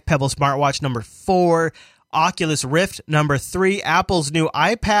 5. Pebble smartwatch number 4. Oculus Rift number 3. Apple's new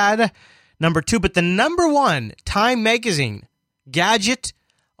iPad number 2. But the number 1 Time Magazine gadget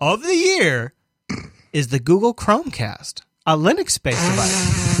of the year is the Google Chromecast, a Linux-based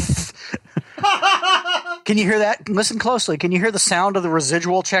device. Can you hear that? Listen closely. Can you hear the sound of the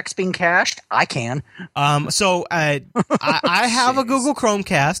residual checks being cashed? I can. So I have a Google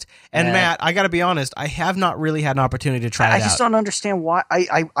Chromecast, and Matt, I got to be honest, I have not really had an opportunity to try it out. I just don't understand why.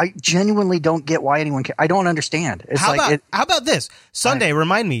 I genuinely don't get why anyone I don't understand. It's how about this? Sunday,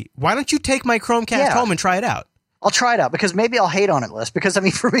 remind me, why don't you take my Chromecast home and try it out? I'll try it out because maybe I'll hate on it less. Because, I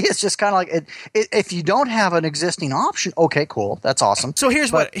mean, for me, it's just kind of like if you don't have an existing option, okay, cool. That's awesome. So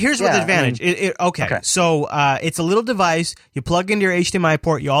here's what the advantage. Okay. So it's a little device. You plug into your HDMI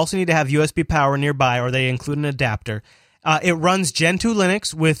port. You also need to have USB power nearby, or they include an adapter. It runs Gen 2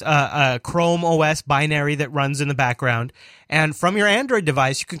 Linux with a Chrome OS binary that runs in the background. And from your Android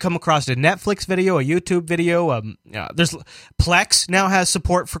device, you can come across a Netflix video, a YouTube video. There's Plex now has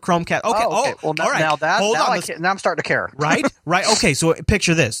support for Chromecast. Okay. Well, all right. Now I'm starting to care. Right. Okay. So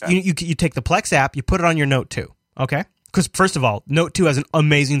picture this: you take the Plex app, you put it on your Note 2. Okay. Because first of all, Note 2 has an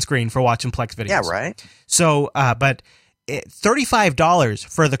amazing screen for watching Plex videos. Yeah. Right. So, but $35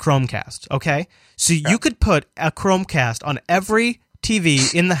 for the Chromecast. Okay. So you could put a Chromecast on every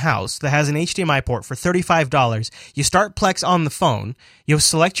TV in the house that has an HDMI port for $35. You start Plex on the phone. You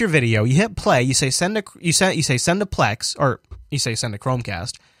select your video. You hit play. You say send a Plex, or you say send a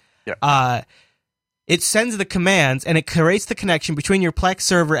Chromecast. Yeah. It sends the commands and it creates the connection between your Plex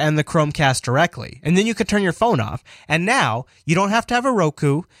server and the Chromecast directly. And then you can turn your phone off. And now you don't have to have a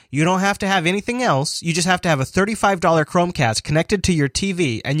Roku. You don't have to have anything else. You just have to have a $35 Chromecast connected to your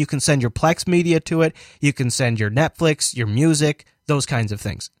TV, and you can send your Plex media to it. You can send your Netflix, your music, those kinds of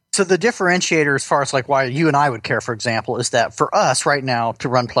things. So the differentiator, as far as like why you and I would care, for example, is that for us right now to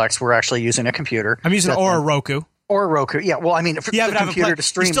run Plex, we're actually using a computer. I'm using a Roku. Or a Roku. Yeah, well, I mean, for the computer to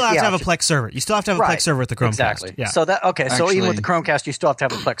stream. You still have to have a Plex server. You still have to have a Plex server with the Chromecast. Exactly. Yeah. So so even with the Chromecast, you still have to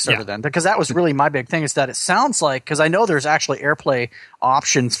have a Plex server then. Because that was really my big thing, is that it sounds like, because I know there's actually AirPlay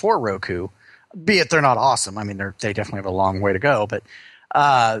options for Roku, be it they're not awesome. I mean, they definitely have a long way to go. But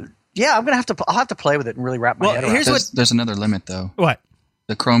I'll have to play with it and really wrap my head around it. There's another limit, though. What?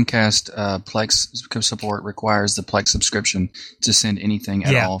 The Chromecast Plex support requires the Plex subscription to send anything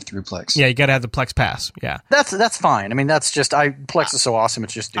at all through Plex. Yeah, you got to have the Plex Pass. Yeah, that's fine. I mean, that's just Plex is so awesome.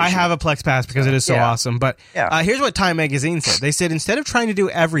 It's just I have a Plex Pass because it is so awesome. But here's what Time Magazine said. They said instead of trying to do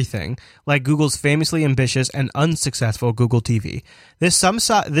everything like Google's famously ambitious and unsuccessful Google TV, this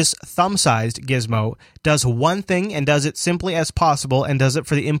thumb-sized gizmo does one thing and does it simply as possible, and does it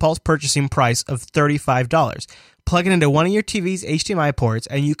for the impulse purchasing price of $35. Plug it into one of your TV's HDMI ports,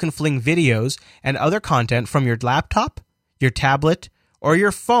 and you can fling videos and other content from your laptop, your tablet, or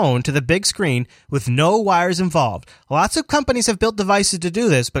your phone to the big screen with no wires involved. Lots of companies have built devices to do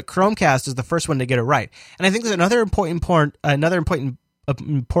this, but Chromecast is the first one to get it right. And I think there's another important point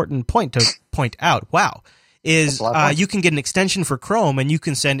to point out. Wow. Is you can get an extension for Chrome, and you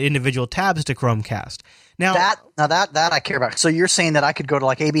can send individual tabs to Chromecast. Now that I care about. So you're saying that I could go to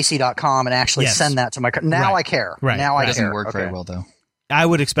like abc.com and actually send that to my now I care. Right. Now I care. It doesn't work very well, though. I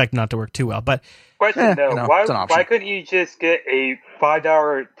would expect not to work too well, but question though, why couldn't you just get a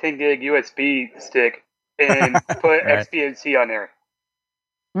 $5 10 gig USB stick and put XBMC on there?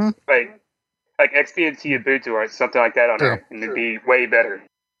 Like XBMC Ubuntu or something like that on there, and it'd be way better.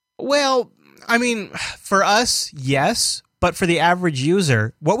 Well, I mean, for us, yes. But for the average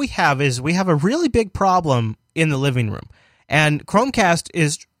user, what we have is we have a really big problem in the living room. And Chromecast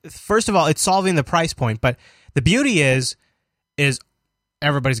is, first of all, it's solving the price point. But the beauty is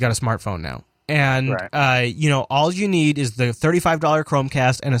everybody's got a smartphone now. And, all you need is the $35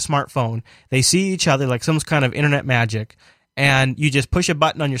 Chromecast and a smartphone. They see each other like some kind of internet magic. And you just push a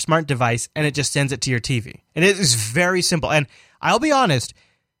button on your smart device, and it just sends it to your TV. And it is very simple. And I'll be honest,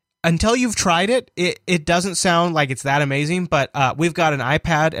 until you've tried it, it doesn't sound like it's that amazing, but we've got an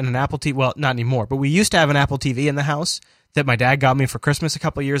iPad and an Apple TV. Well, not anymore, but we used to have an Apple TV in the house that my dad got me for Christmas a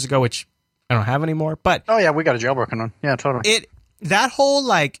couple of years ago, which I don't have anymore. But we got a jailbroken one. Yeah, totally. That whole,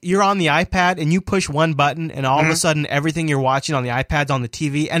 like, you're on the iPad and you push one button and all of a sudden everything you're watching on the iPad's on the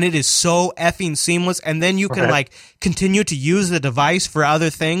TV, and it is so effing seamless, and then you can, like, continue to use the device for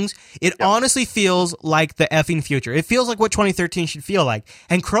other things. It honestly feels like the effing future. It feels like what 2013 should feel like.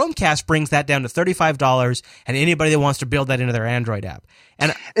 And Chromecast brings that down to $35, and anybody that wants to build that into their Android app.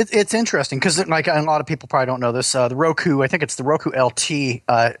 And it's interesting because, like, a lot of people probably don't know this. The Roku, I think it's the Roku LT,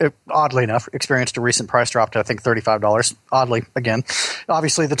 oddly enough, experienced a recent price drop to, I think, $35. Oddly, again.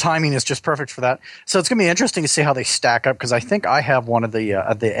 Obviously, the timing is just perfect for that. So it's going to be interesting to see how they stack up, because I think I have one of the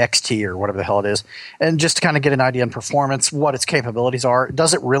XT or whatever the hell it is. And just to kind of get an idea on performance, what its capabilities are,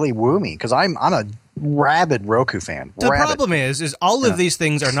 does it really woo me? Because I'm a rabid Roku fan. The problem is all of these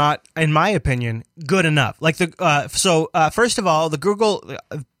things are not, in my opinion, good enough. Like first of all, the Google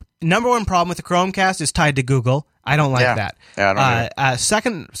number one problem with the Chromecast is tied to Google. I don't like that. Yeah, I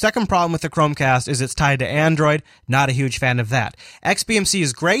don't second problem with the Chromecast is it's tied to Android. Not a huge fan of that. XBMC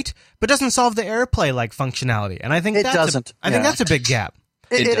is great, but doesn't solve the AirPlay-like functionality, and I think It doesn't. I think that's a big gap.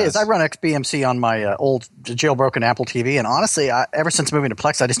 It is. I run XBMC on my old jailbroken Apple TV, and honestly, ever since moving to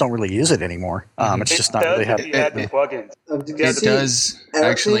Plex, I just don't really use it anymore. It's just not really you add the plugins. It does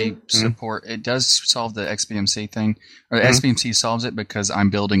actually support. It does solve the XBMC thing, or XBMC solves it because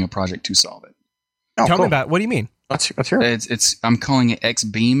I'm building a project to solve it. Tell me about it. What do you mean? Let's hear it. It's I'm calling it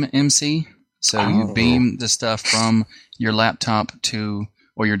XBeamMC. So you beam the stuff from your laptop to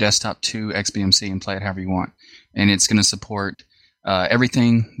or your desktop to XBMC and play it however you want, and it's going to support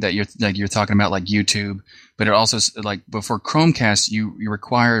everything that you're talking about, like YouTube. But it also, like before Chromecast, you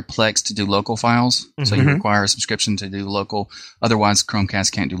require Plex to do local files, so you require a subscription to do local. Otherwise,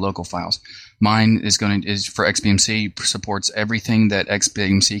 Chromecast can't do local files. Mine is for XBMC, supports everything that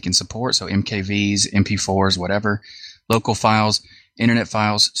XBMC can support, so MKVs, MP4s, whatever, local files, internet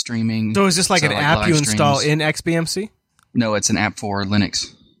files, streaming. So is this like an app you install in XBMC? No, it's an app for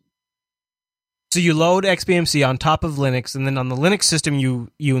Linux. So you load XBMC on top of Linux, and then on the Linux system,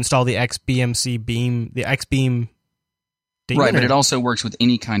 you install the XBMC Beam, the XBeam. Right, but it also works with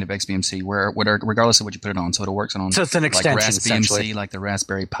any kind of XBMC, regardless of what you put it on. So it works on so it's an extension, like essentially. like the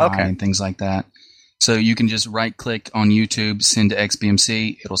Raspberry Pi and things like that. So you can just right-click on YouTube, send to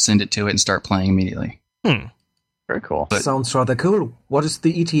XBMC, it'll send it to it and start playing immediately. Very cool. Sounds rather cool. What is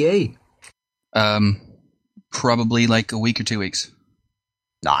the ETA? Probably like a week or 2 weeks.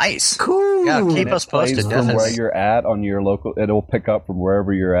 Nice. Cool. Yeah, keep us posted. From where you're at on your local, it'll pick up from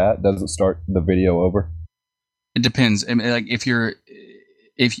wherever you're at. Doesn't start the video over. It depends. I mean, like if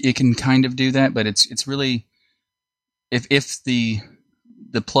it can kind of do that, but it's really if the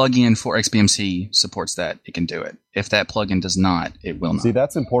plugin for XBMC supports that, it can do it. If that plugin does not, it will not. See,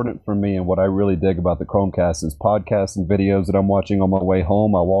 that's important for me, and what I really dig about the Chromecast is podcasts and videos that I'm watching on my way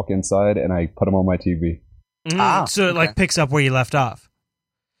home. I walk inside and I put them on my TV. So it like picks up where you left off.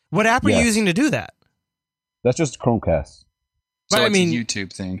 What app are you using to do that? That's just Chromecast. So but, it's a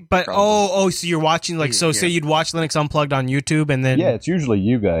YouTube thing. But so you're watching say you'd watch Linux Unplugged on YouTube and then it's usually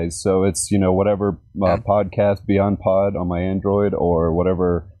you guys. So it's whatever podcast Beyond Pod on my Android or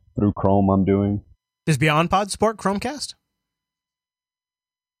whatever through Chrome I'm doing. Does Beyond Pod support Chromecast?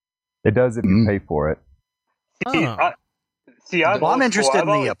 It does if you pay for it. I'm interested in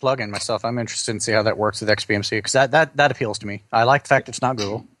the plugin myself. I'm interested in see how that works with XBMC because that appeals to me. I like the fact it's not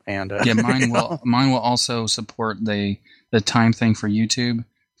Google. And mine will also support the time thing for YouTube,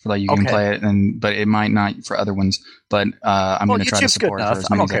 for like you can play it, but it might not for other ones. But I'm going to try to support it for as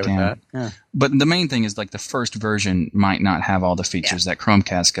many as I can. With that. Yeah. But the main thing is like the first version might not have all the features that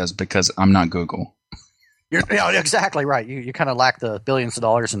Chromecast does because I'm not Google. You're exactly right. You kind of lack the billions of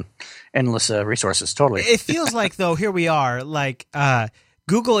dollars and endless resources. Totally. It feels like though here we are like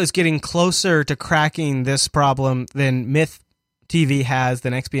Google is getting closer to cracking this problem than Myth TV has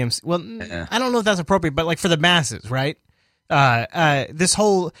than XBMC. Well, I don't know if that's appropriate, but like for the masses, right?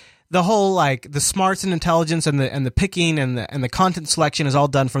 The whole like the smarts and intelligence and the picking and the content selection is all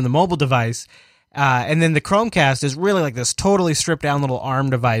done from the mobile device, and then the Chromecast is really like this totally stripped down little ARM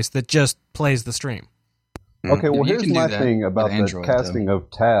device that just plays the stream. Okay, well here's my thing about the casting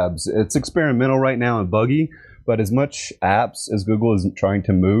of tabs. It's experimental right now and buggy, but as much apps as Google is trying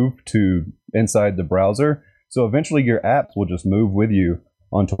to move to inside the browser, so eventually your apps will just move with you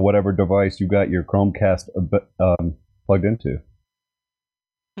onto whatever device you got your Chromecast plugged into.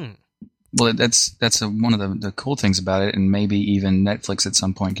 Well, that's one of the cool things about it, and maybe even Netflix at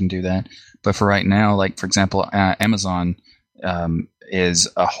some point can do that. But for right now, like for example, Amazon is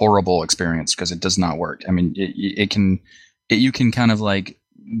a horrible experience because it does not work. I mean, you can kind of like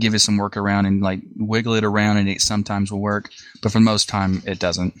give it some workaround and like wiggle it around, and it sometimes will work, but for the most time, it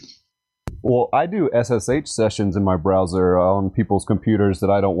doesn't. Well, I do SSH sessions in my browser on people's computers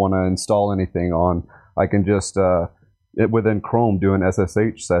that I don't want to install anything on. I can just within Chrome do an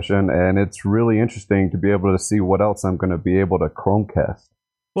SSH session, and it's really interesting to be able to see what else I'm going to be able to Chromecast.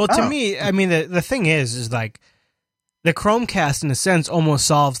 Well, to me, I mean, the thing is like the Chromecast, in a sense, almost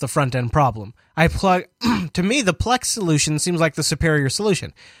solves the front-end problem. To me, the Plex solution seems like the superior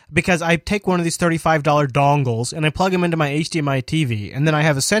solution because I take one of these $35 dongles and I plug them into my HDMI TV, and then I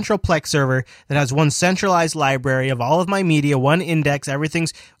have a central Plex server that has one centralized library of all of my media, one index,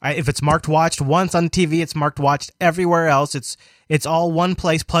 everything's, if it's marked watched once on TV, it's marked watched everywhere else. It's all one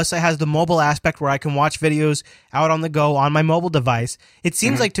place, plus it has the mobile aspect where I can watch videos out on the go on my mobile device. It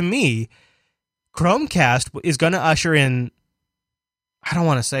seems like to me, Chromecast is going to usher in, I don't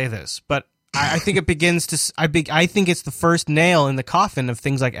want to say this, but I think it begins to. I think it's the first nail in the coffin of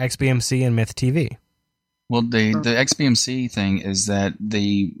things like XBMC and Myth TV. Well, the XBMC thing is that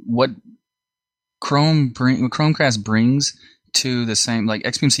what Chromecast brings to the same, like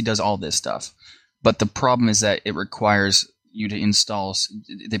XBMC does all this stuff, but the problem is that it requires you to install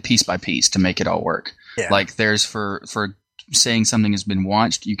the piece by piece to make it all work. Yeah. Like there's for saying something has been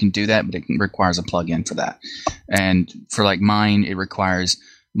watched, you can do that, but it requires a plugin for that. And for like mine, it requires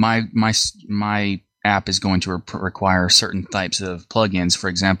my app is going to require certain types of plugins. For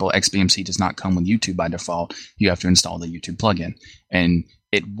example, XBMC does not come with YouTube by default. You have to install the YouTube plugin, and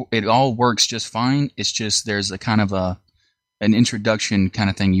it all works just fine. It's just there's a kind of an introduction kind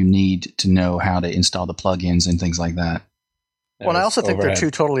of thing you need to know how to install the plugins and things like that. Well, I also think they're two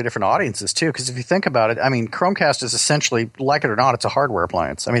totally different audiences, too, because if you think about it, I mean, Chromecast is essentially, like it or not, it's a hardware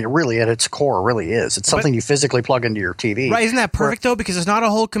appliance. I mean, it really, at its core, really is. It's something you physically plug into your TV. Right, isn't that perfect, though? Because it's not a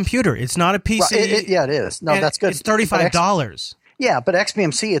whole computer. It's not a PC. Right, yeah, it is. No, that's good. It's $35. Yeah, but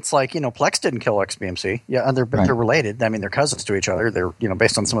XBMC, it's like, Plex didn't kill XBMC. Yeah, and they're related. I mean, they're cousins to each other. They're,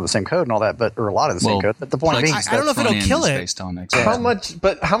 based on some of the same code and all that, or a lot of the same code. But the point being, I don't know if it'll kill it.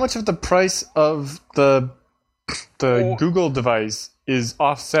 How much of the price of the Google device is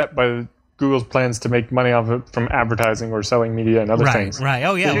offset by Google's plans to make money off it from advertising or selling media and other things? Right.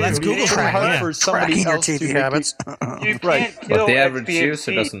 Oh yeah, that's Google tracking. For somebody else your TV habits. Right. But the average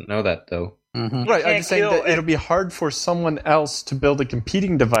user doesn't know that, though. Mm-hmm. Right. I'm just saying that it'll be hard for someone else to build a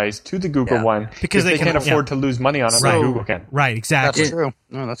competing device to the Google one because they can't afford to lose money on it like Google can. Right. Exactly. That's true.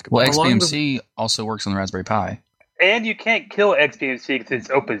 No, that's good. Well, XBMC also works on the Raspberry Pi. And you can't kill XBMC because it's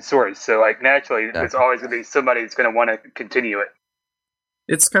open source. So, like, naturally, there's always going to be somebody that's going to want to continue it.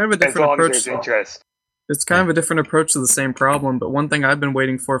 It's kind of a different approach. As long as there's interest. It's kind of a different approach to the same problem. But one thing I've been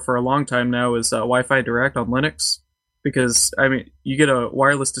waiting for a long time now is Wi-Fi Direct on Linux. Because, I mean, you get a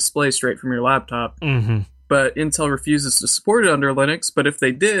wireless display straight from your laptop. Mm-hmm. But Intel refuses to support it under Linux. But if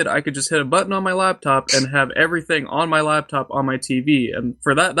they did, I could just hit a button on my laptop and have everything on my laptop on my TV. And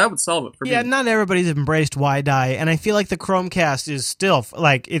for that would solve it for me. Yeah, not everybody's embraced WiDi. And I feel like the Chromecast is still,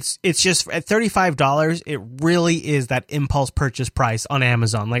 like, it's just at $35, it really is that impulse purchase price on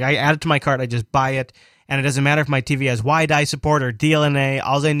Amazon. Like, I add it to my cart, I just buy it. And it doesn't matter if my TV has WiDi support or DLNA.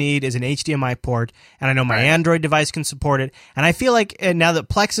 All I need is an HDMI port, and I know my Android device can support it. And I feel like now that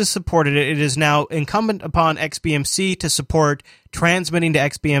Plex has supported it, it is now incumbent upon XBMC to support transmitting to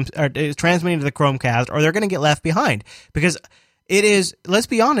transmitting to the Chromecast, or they're going to get left behind. Because it is, let's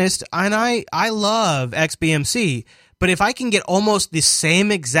be honest, and I love XBMC. But if I can get almost the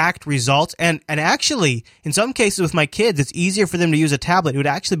same exact results, and actually, in some cases with my kids, it's easier for them to use a tablet. It would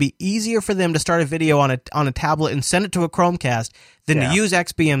actually be easier for them to start a video on a tablet and send it to a Chromecast than to use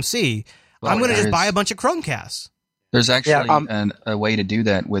XBMC. Well, I'm going to just buy a bunch of Chromecasts. There's actually a way to do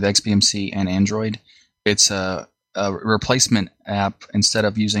that with XBMC and Android. It's a replacement app. Instead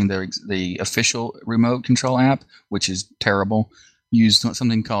of using the official remote control app, which is terrible, use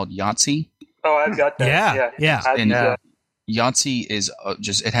something called Yahtzee. Oh, I've got that. Yeah. And Yahtzee is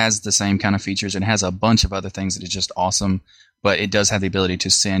it has the same kind of features. It has a bunch of other things that is just awesome, but it does have the ability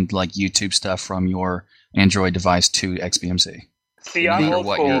to send like YouTube stuff from your Android device to XBMC. See, no matter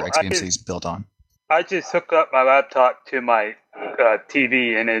what your XBMC is built on. I just hook up my laptop to my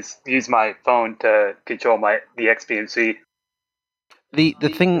TV and use my phone to control the XBMC. The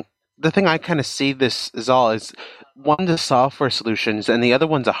thing I kind of see this is one's a software solution and the other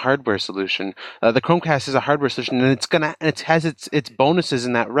one's a hardware solution. The Chromecast is a hardware solution, and it has its bonuses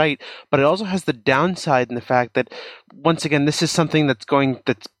in that, right? But it also has the downside in the fact that, once again, this is something that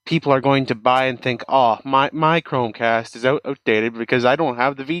people are going to buy and think, oh, my Chromecast is outdated because I don't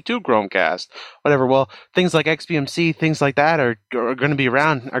have the V2 Chromecast. Whatever. Well, things like XBMC, things like that are going to be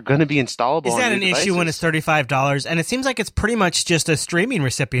around, are going to be installable. Is that an issue when it's $35? And it seems like it's pretty much just a streaming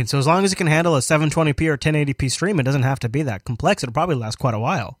recipient. So as long as it can handle a 720p or 1080p stream, it doesn't have to be that complex. It'll probably last quite a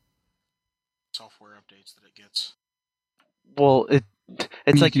while. Software updates that it gets. Well,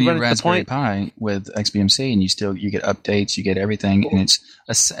 it's like you run Raspberry Pi with XBMC, and you get updates, you get everything, and it's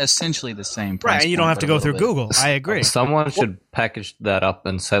essentially the same price. Right, you don't have to go through Google. I agree. Someone should package that up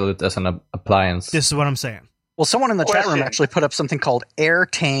and sell it as an appliance. This is what I'm saying. Well, someone in the chat room actually put up something called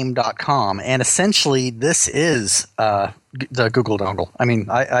airtame.com, and essentially this is the Google dongle. I mean,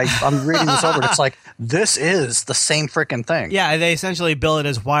 I'm reading this over, and it's like, this is the same freaking thing. Yeah, they essentially bill it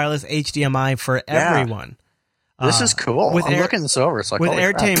as wireless HDMI for everyone. This is cool. I'm looking this over. It's like, with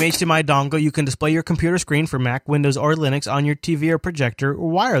AirTame HDMI dongle, you can display your computer screen for Mac, Windows, or Linux on your TV or projector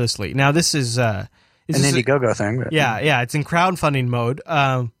wirelessly. Now, this is an Indiegogo thing. Yeah, it's in crowdfunding mode.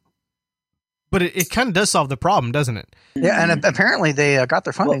 But it kind of does solve the problem, doesn't it? Yeah, and apparently they got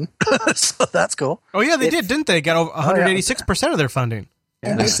their funding, so that's cool. Oh yeah, they did, didn't they? Got over 186% of their funding.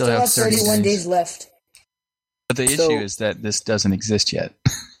 And they still have 31 days left. But the issue is that this doesn't exist yet.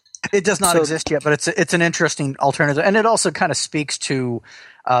 It does not exist yet, but it's an interesting alternative, and it also kind of speaks to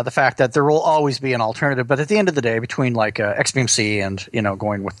the fact that there will always be an alternative. But at the end of the day, between like XBMC and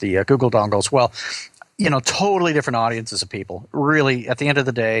going with the Google dongles, well, totally different audiences of people. Really, at the end of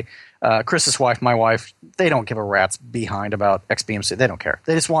the day, Chris's wife, my wife, they don't give a rat's behind about XBMC. They don't care.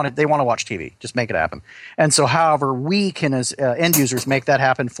 They just they want to watch TV. Just make it happen. And so, however we can as end users make that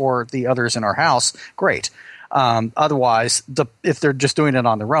happen for the others in our house, great. Otherwise, if they're just doing it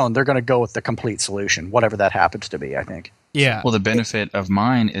on their own, they're going to go with the complete solution, whatever that happens to be, I think. Yeah. Well, the benefit of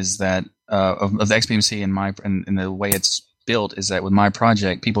mine is that of the XBMC and the way it's built is that with my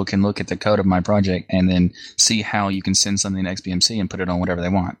project, people can look at the code of my project and then see how you can send something to XBMC and put it on whatever they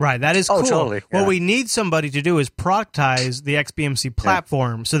want. Right, that is cool. Totally. Yeah. What we need somebody to do is productize the XBMC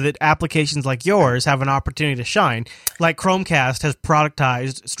platform so that applications like yours have an opportunity to shine, like Chromecast has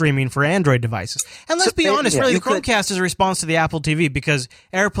productized streaming for Android devices. And let's be honest, really, the Chromecast is a response to the Apple TV because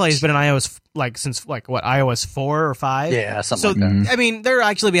AirPlay has been in iOS since iOS 4 or 5? Yeah, something like that. I mean, they're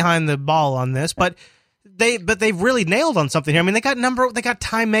actually behind the ball on this, but they've really nailed on something here. I mean, they got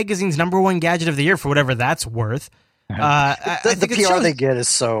Time Magazine's #1 gadget of the year for whatever that's worth. I think the PR they get is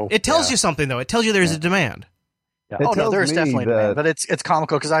so. It tells you something, though. It tells you there's a demand. Yeah. Oh no, there's definitely a demand, but it's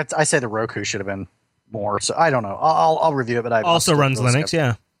comical because I say the Roku should have been more. So I don't know. I'll review it, but I also runs Linux.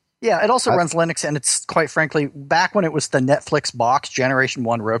 Yeah. Yeah, it also runs Linux, and it's quite frankly back when it was the Netflix box Generation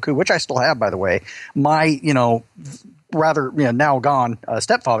 1 Roku, which I still have, by the way. My rather now gone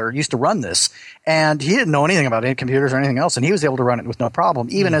stepfather used to run this, and he didn't know anything about any computers or anything else, and he was able to run it with no problem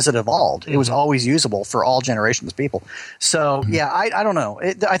even as it evolved. It was always usable for all generations of people. So I don't know.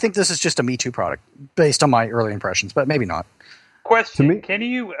 I think this is just a Me Too product based on my early impressions, but maybe not. Question: Can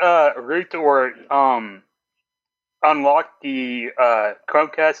you root or unlock the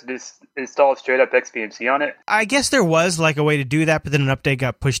Chromecast and just install straight up XBMC on it? I guess there was like a way to do that, but then an update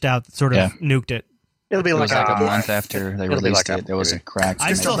got pushed out that sort of nuked it. It'll be like a month after they released it. There was a crack.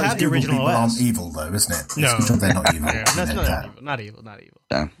 I still have the original OS. Aren't evil though, isn't it? No, they're not evil. That's not evil.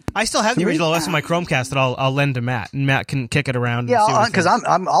 Yeah. I still have the original OS on my Chromecast that I'll lend to Matt, and Matt can kick it around. Yeah, because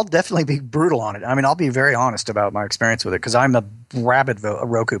I'll definitely be brutal on it. I mean, I'll be very honest about my experience with it because I'm a rabid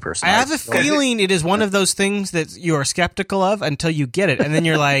Roku person. I have a feeling it is one of those things that you are skeptical of until you get it, and then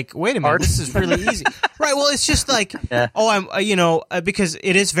you're like, "Wait a minute, this is really easy." Right? Well, it's just like, because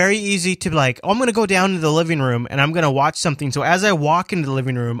it is very easy to be like, "Oh, I'm going to go down to the living room and I'm going to watch something." So as I walk into the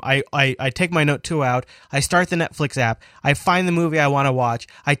living room, I take my Note 2 out, I start the Netflix app, I find the movie I want to watch,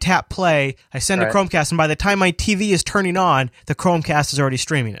 I tap play, I send a Chromecast, and by the time my TV is turning on, the Chromecast is already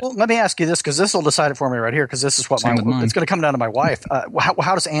streaming it. Well, let me ask you this, because this will decide it for me right here, because this is what it's going to come down to my wife.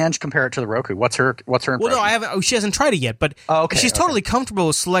 How does Ange compare it to the Roku? What's her impression? Well, no, she hasn't tried it yet, but she's totally comfortable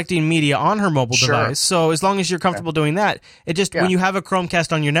with selecting media on her mobile device. So as long as you're comfortable doing that, it just when you have a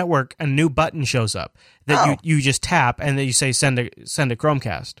Chromecast on your network, a new button shows up that you just tap, and then you say send a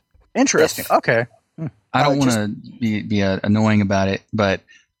Chromecast. Interesting. Okay. I don't want to be annoying about it, but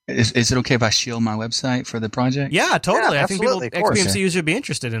is it okay if I shield my website for the project? Yeah, totally. Yeah, I think XBMC users would be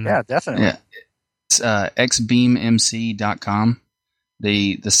interested in that. Yeah, definitely. Yeah. It's xbeammc.com.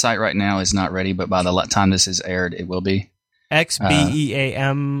 The site right now is not ready, but by the time this is aired, it will be.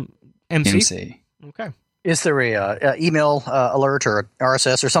 XBEAMMC? Okay. Is there a email alert or a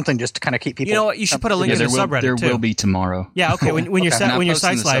RSS or something just to kind of keep people? You know what? You should put a link in the subreddit. There too. will be tomorrow. Yeah. Okay. When your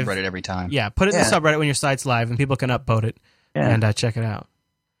site's live, subreddit every time. Yeah. Put it in the subreddit when your site's live, and people can upvote it and check it out.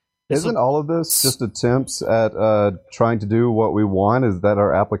 Isn't all of this just attempts at trying to do what we want? Is that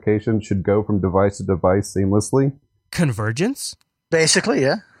our application should go from device to device seamlessly? Convergence? Basically,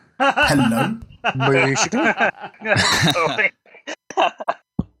 yeah. Hello.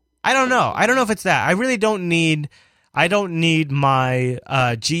 I don't know. I don't know if it's that. I really don't need. I don't need my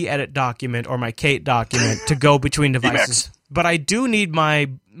gedit document or my Kate document to go between devices. But I do need my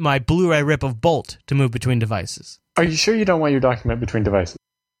Blu-ray rip of Bolt to move between devices. Are you sure you don't want your document between devices?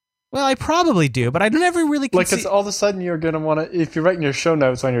 Well, I probably do, but I never really can because all of a sudden you're going to want to, if you're writing your show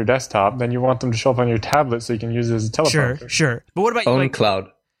notes on your desktop, then you want them to show up on your tablet so you can use it as a teleprompter. Sure. But what about on cloud?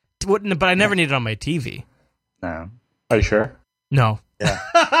 But I never need it on my TV. No. Are you sure? No. Yeah.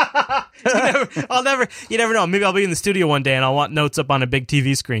 You never know. Maybe I'll be in the studio one day and I'll want notes up on a big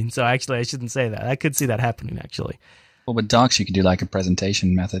TV screen. So actually, I shouldn't say that. I could see that happening, actually. Well, with Docs, you could do like a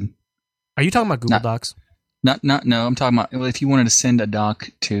presentation method. Are you talking about Google Docs? No, I'm talking about if you wanted to send a doc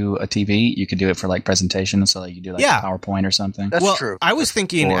to a TV, you could do it for like presentation, so like you do like PowerPoint or something. That's true. I was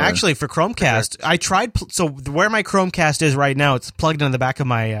thinking actually for Chromecast, I tried. So where my Chromecast is right now, it's plugged into the back of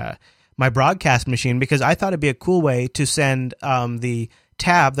my my broadcast machine because I thought it'd be a cool way to send the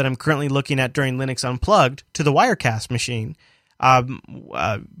tab that I'm currently looking at during Linux Unplugged to the Wirecast machine.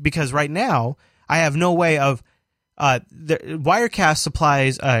 Because right now I have no way of. Wirecast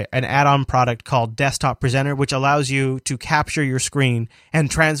supplies an add-on product called Desktop Presenter, which allows you to capture your screen and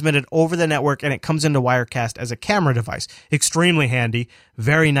transmit it over the network, and it comes into Wirecast as a camera device. Extremely handy,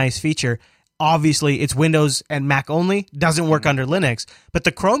 very nice feature. Obviously, it's Windows and Mac only, doesn't work under Linux. But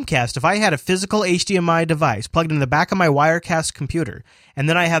the Chromecast, if I had a physical HDMI device plugged in the back of my Wirecast computer, and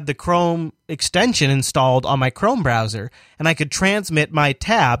then I had the Chrome extension installed on my Chrome browser, and I could transmit my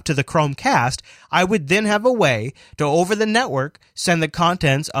tab to the Chromecast, I would then have a way to, over the network, send the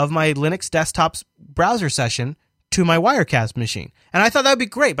contents of my Linux desktop's browser session to my Wirecast machine. And I thought that would be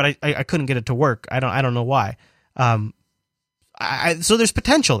great, but I couldn't get it to work. I don't know why. So there's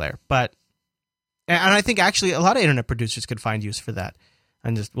potential there, but... And I think actually a lot of internet producers could find use for that.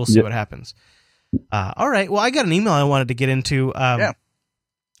 And we'll see what happens. All right. Well, I got an email I wanted to get into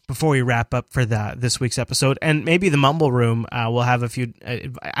before we wrap up for this week's episode, and maybe the Mumble Room will have a few.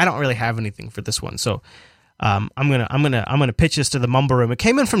 I don't really have anything for this one, so I'm gonna pitch this to the Mumble Room. It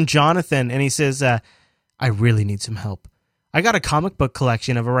came in from Jonathan, and he says, "I really need some help. I got a comic book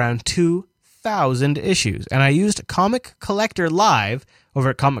collection of around 2,000 issues, and I used Comic Collector Live."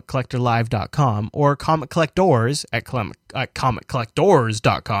 Over at comiccollectorlive.com or Comic Collectors at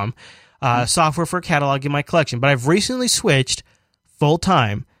comiccollectors.com software for cataloging my collection. But I've recently switched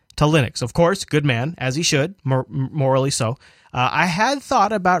full-time to Linux. Of course, good man, as he should, morally so. I had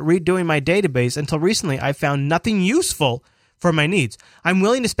thought about redoing my database until recently I found nothing useful for my needs. I'm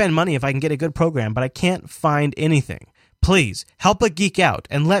willing to spend money if I can get a good program, but I can't find anything. Please, help a geek out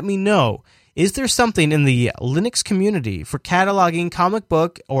and let me know. Is there something in the Linux community for cataloging comic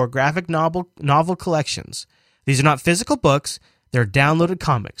book or graphic novel collections? These are not physical books. They're downloaded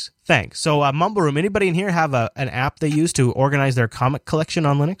comics. Thanks. So, Mumble Room, anybody in here have an app they use to organize their comic collection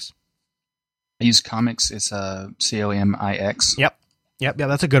on Linux? I use Comics. It's COMIX. Yep. Yeah,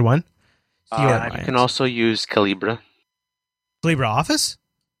 that's a good one. You can also use Calibra. Calibra Office?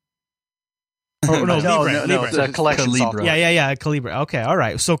 Oh, no, Libre. It's a collection software. Yeah, Calibra. Okay, all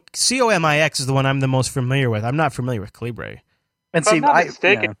right. So COMIX is the one I'm the most familiar with. I'm not familiar with Calibra. And if I'm not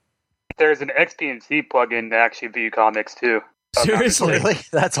mistaken, there's an XBMC plugin to actually view comics too. Seriously? Really?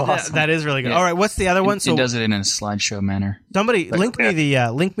 That's awesome. That is really good. Yeah. All right, what's the other one? It does it in a slideshow manner. Somebody link me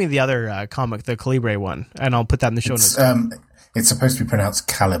the other comic, the Calibra one, and I'll put that in the show notes. It's supposed to be pronounced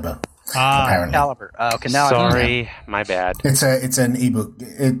Caliber. Apparently. Caliber. Okay, now sorry, my bad. It's an ebook.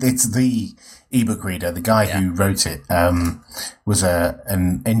 It's the ebook reader. The guy who wrote it was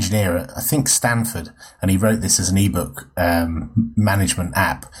an engineer at, I think, Stanford, and he wrote this as an ebook management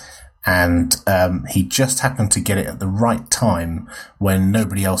app. And he just happened to get it at the right time when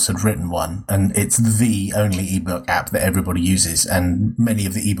nobody else had written one. And it's the only ebook app that everybody uses. And many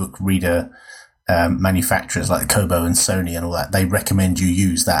of the ebook reader manufacturers like Kobo and Sony and all that, they recommend you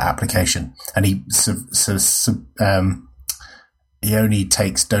use that application. And he only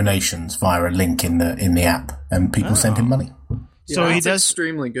takes donations via a link in the app, and people send him money. So he does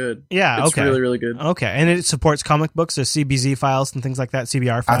extremely good. Yeah, it's really, really good. Okay, and it supports comic books, so CBZ files and things like that,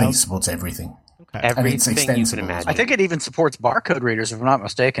 CBR files. I think it supports everything. Okay, everything you can imagine. I think it even supports barcode readers, if I'm not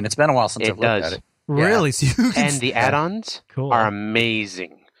mistaken. It's been a while since I've looked at it. Really? Yeah. So and the add-ons are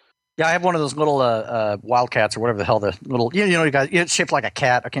amazing. Yeah, I have one of those little Wildcats or whatever the hell the little you guys, it's shaped like a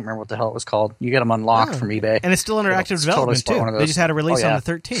cat. I can't remember what the hell it was called. You get them unlocked from eBay, and it's still under active development too. They just had a release on the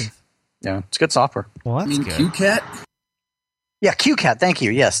 13th. Yeah, it's good software. Well, that's good. QCat. Yeah, QCat. Thank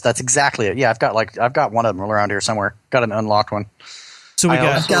you. Yes, that's exactly it. Yeah, I've got one of them around here somewhere. Got an unlocked one. So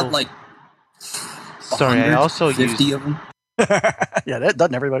I've got like. Sorry, I also 50 use. of them. Yeah, that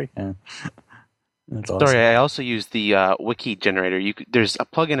doesn't everybody. Yeah. That's awesome. Sorry, I also use the wiki generator. There's a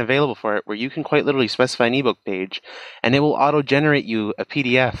plugin available for it where you can quite literally specify an ebook page, and it will auto-generate you a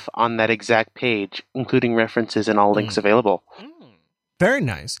PDF on that exact page, including references and all links available. Very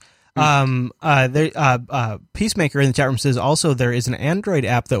nice. Peacemaker in the chat room says also there is an Android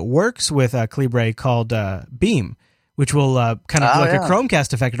app that works with Calibra called Beam, which will kind of like a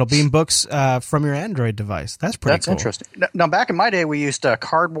Chromecast effect. It'll beam books from your Android device. That's pretty cool. That's interesting. Now, back in my day, we used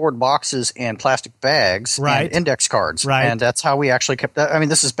cardboard boxes and plastic bags and index cards. Right. And that's how we actually kept that. I mean,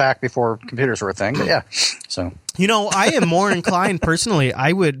 this is back before computers were a thing, but yeah. So, I am more inclined personally. I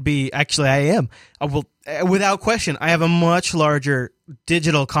am. Without question, I have a much larger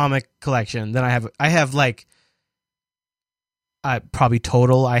digital comic collection than I have. I have like probably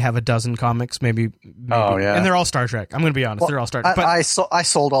total, I have a dozen comics, maybe. Oh, yeah. And they're all Star Trek. I'm going to be honest. They're all Star Trek. But I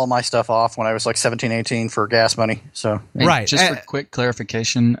sold all my stuff off when I was like 17, 18 for gas money. So right. Just for quick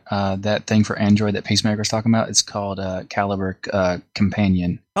clarification, that thing for Android that Peacemaker's talking about, it's called Caliber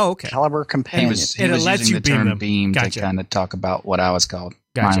Companion. Oh, okay. Caliber Companion. He was using the term beam to kind of talk about what I was called.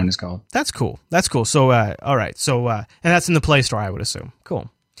 Gotcha. Mine is called. That's cool. So, all right. So, and that's in the Play Store, I would assume. Cool.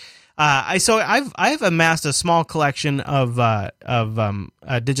 I've amassed a small collection of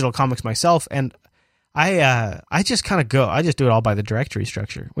digital comics myself, and I just kind of go. I just do it all by the directory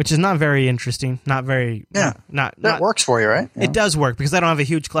structure, which is not very interesting. Not very. Yeah. Not works for you, right? Yeah. It does work because I don't have a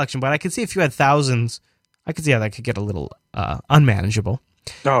huge collection, but I could see if you had thousands, I could see how that could get a little unmanageable.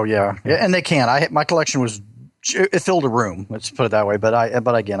 Oh yeah, and they can. My collection was. It filled a room. Let's put it that way. But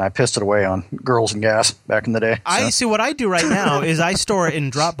again, I pissed it away on Girls and Gas back in the day. So. I see. What I do right now is I store it in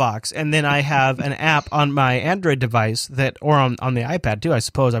Dropbox, and then I have an app on my Android device or on the iPad too. I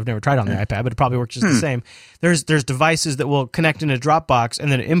suppose I've never tried on the iPad, but it probably works just the same. There's devices that will connect into Dropbox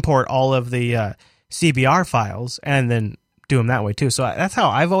and then import all of the CBR files and then do them that way too. So that's how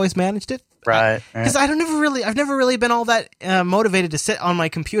I've always managed it. Right. Because I've never really been all that motivated to sit on my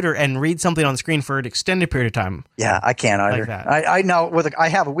computer and read something on the screen for an extended period of time. Yeah, I can't either. Like that. I know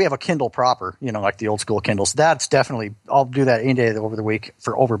we have a Kindle proper, like the old school Kindles. That's definitely I'll do that any day over the week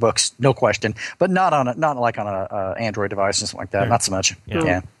for books, no question. But not like on a Android device and something like that. Yeah. Not so much.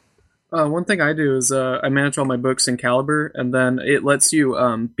 Yeah. One thing I do is I manage all my books in Caliber, and then it lets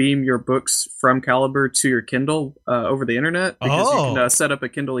you beam your books from Caliber to your Kindle over the internet because you can set up a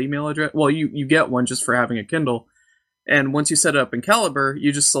Kindle email address. Well, you get one just for having a Kindle, and once you set it up in Caliber,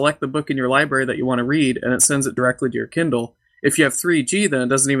 you just select the book in your library that you want to read, and it sends it directly to your Kindle. If you have 3G, then it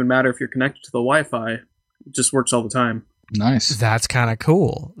doesn't even matter if you're connected to the Wi-Fi; it just works all the time. Nice. That's kind of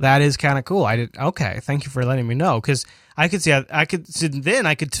cool. That is kind of cool. Okay. Thank you for letting me know because I could see. I could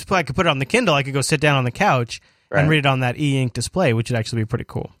put it on the Kindle. I could go sit down on the couch and read it on that e-ink display, which would actually be pretty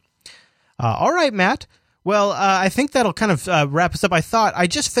cool. All right, Matt. Well, I think that'll kind of wrap us up. I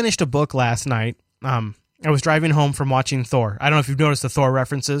just finished a book last night. I was driving home from watching Thor. I don't know if you've noticed the Thor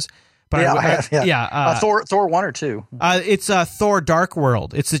references. But I have. Yeah. Thor 1 or 2? It's Thor Dark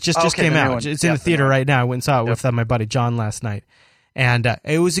World. It just came out. It's in the theater right now. I went and saw it with my buddy John last night. And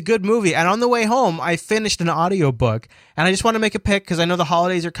it was a good movie. And on the way home, I finished an audiobook. And I just want to make a pick because I know the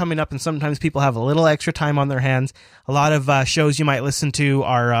holidays are coming up and sometimes people have a little extra time on their hands. A lot of shows you might listen to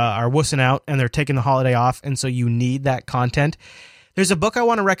are wussing out and they're taking the holiday off. And so you need that content. There's a book I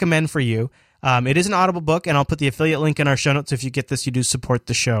want to recommend for you. It is an Audible book, and I'll put the affiliate link in our show notes. So if you get this, you do support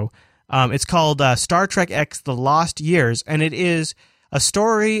the show. It's called Star Trek X: The Lost Years, and it is a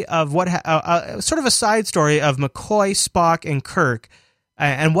story of sort of a side story of McCoy, Spock, and Kirk,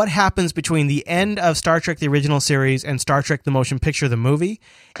 and what happens between the end of Star Trek: The Original Series and Star Trek: The Motion Picture, the movie.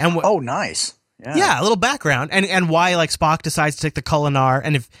 And nice. Yeah, a little background, and why Spock decides to take the Kolinar.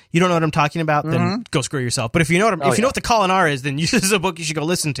 And if you don't know what I'm talking about, then go screw yourself. But if you know what you know what the Kolinar is, then this is a book you should go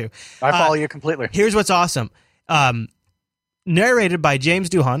listen to. I follow you completely. Here's what's awesome. Narrated by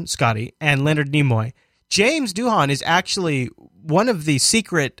James Doohan, Scotty, and Leonard Nimoy. James Doohan is actually one of the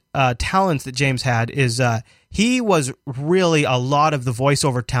secret talents that James had. He was really a lot of the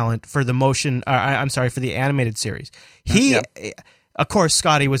voiceover talent for the for the animated series. Of course,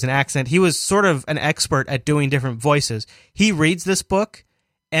 Scotty was an accent. He was sort of an expert at doing different voices. He reads this book,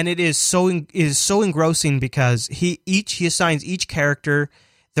 and it is so engrossing because he assigns each character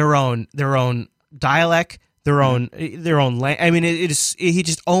their own dialect. Their own I mean, he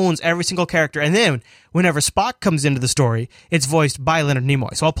just owns every single character. And then whenever Spock comes into the story, it's voiced by Leonard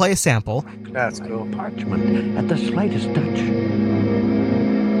Nimoy. So I'll play a sample. That's cool. Parchment at the slightest touch.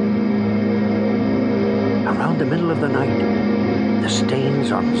 Around the middle of the night, the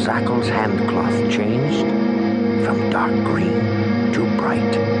stains on Zachel's handcloth changed from dark green to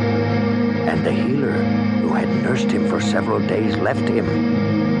bright. And the healer who had nursed him for several days left him,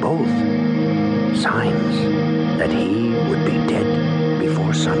 both signs that he would be dead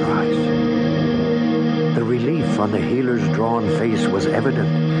before sunrise. The relief on the healer's drawn face was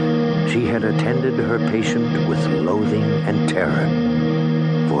evident. She had attended her patient with loathing and terror.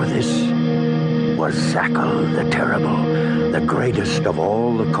 For this was Zachel the Terrible, the greatest of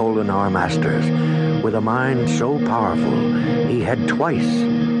all the Kolinar masters, with a mind so powerful he had twice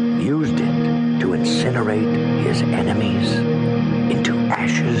used it to incinerate his enemies into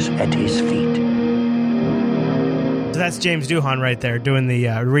ashes at his feet. So that's James Doohan right there doing the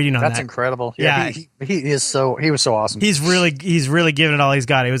reading on that. That's incredible. Yeah, he was so awesome. He's really giving it all he's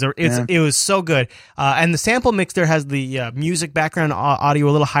got. It was so good. And the sample mix there has the music background audio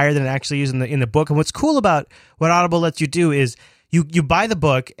a little higher than it actually is in the book. And what's cool about what Audible lets you do is you buy the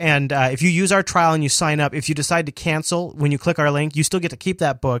book, and if you use our trial and you sign up, if you decide to cancel when you click our link, you still get to keep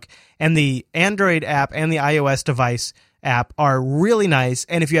that book. And the Android app and the iOS device app are really nice.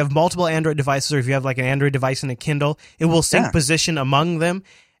 And if you have multiple Android devices, or if you have like an Android device and a Kindle, it will sync position among them.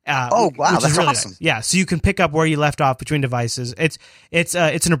 Wow, that's really awesome. Nice. Yeah, so you can pick up where you left off between devices. It's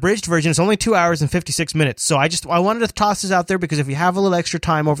an abridged version. It's only 2 hours and 56 minutes. So I wanted to toss this out there because if you have a little extra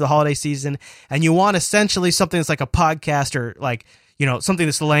time over the holiday season and you want essentially something that's like a podcast or like, something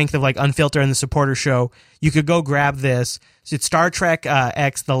that's the length of like Unfiltered and the Supporter Show, you could go grab this. So it's Star Trek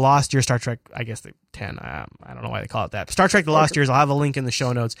X, The Lost Years, Star Trek, I guess the 10. I don't know why they call it that. Star Trek The Lost Years. I'll have a link in the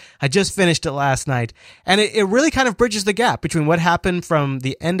show notes. I just finished it last night. And it really kind of bridges the gap between what happened from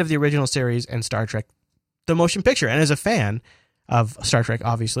the end of the original series and Star Trek, the motion picture. And as a fan of Star Trek,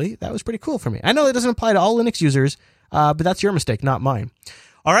 obviously, that was pretty cool for me. I know it doesn't apply to all Linux users, but that's your mistake, not mine.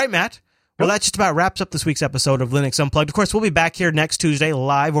 All right, Matt. Well, that just about wraps up this week's episode of Linux Unplugged. Of course, we'll be back here next Tuesday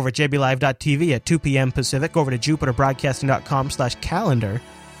live over at jblive.tv at 2 p.m. Pacific. Go over to jupiterbroadcasting.com/calendar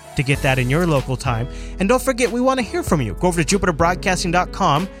to get that in your local time. And don't forget, we want to hear from you. Go over to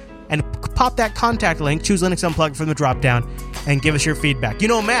jupiterbroadcasting.com and pop that contact link, choose Linux Unplugged from the drop-down, and give us your feedback.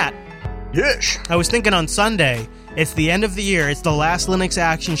 Matt. Yes. I was thinking on Sunday, it's the end of the year. It's the last Linux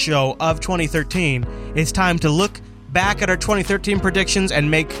Action Show of 2013. It's time to look back at our 2013 predictions and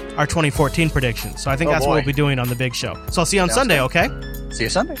make our 2014 predictions. So I think that's what we'll be doing on the big show. So I'll see you on Sunday, good. Okay? See you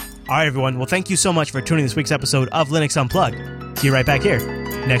Sunday. All right, everyone. Well, thank you so much for tuning this week's episode of Linux Unplugged. See you right back here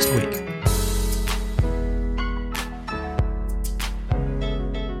next week.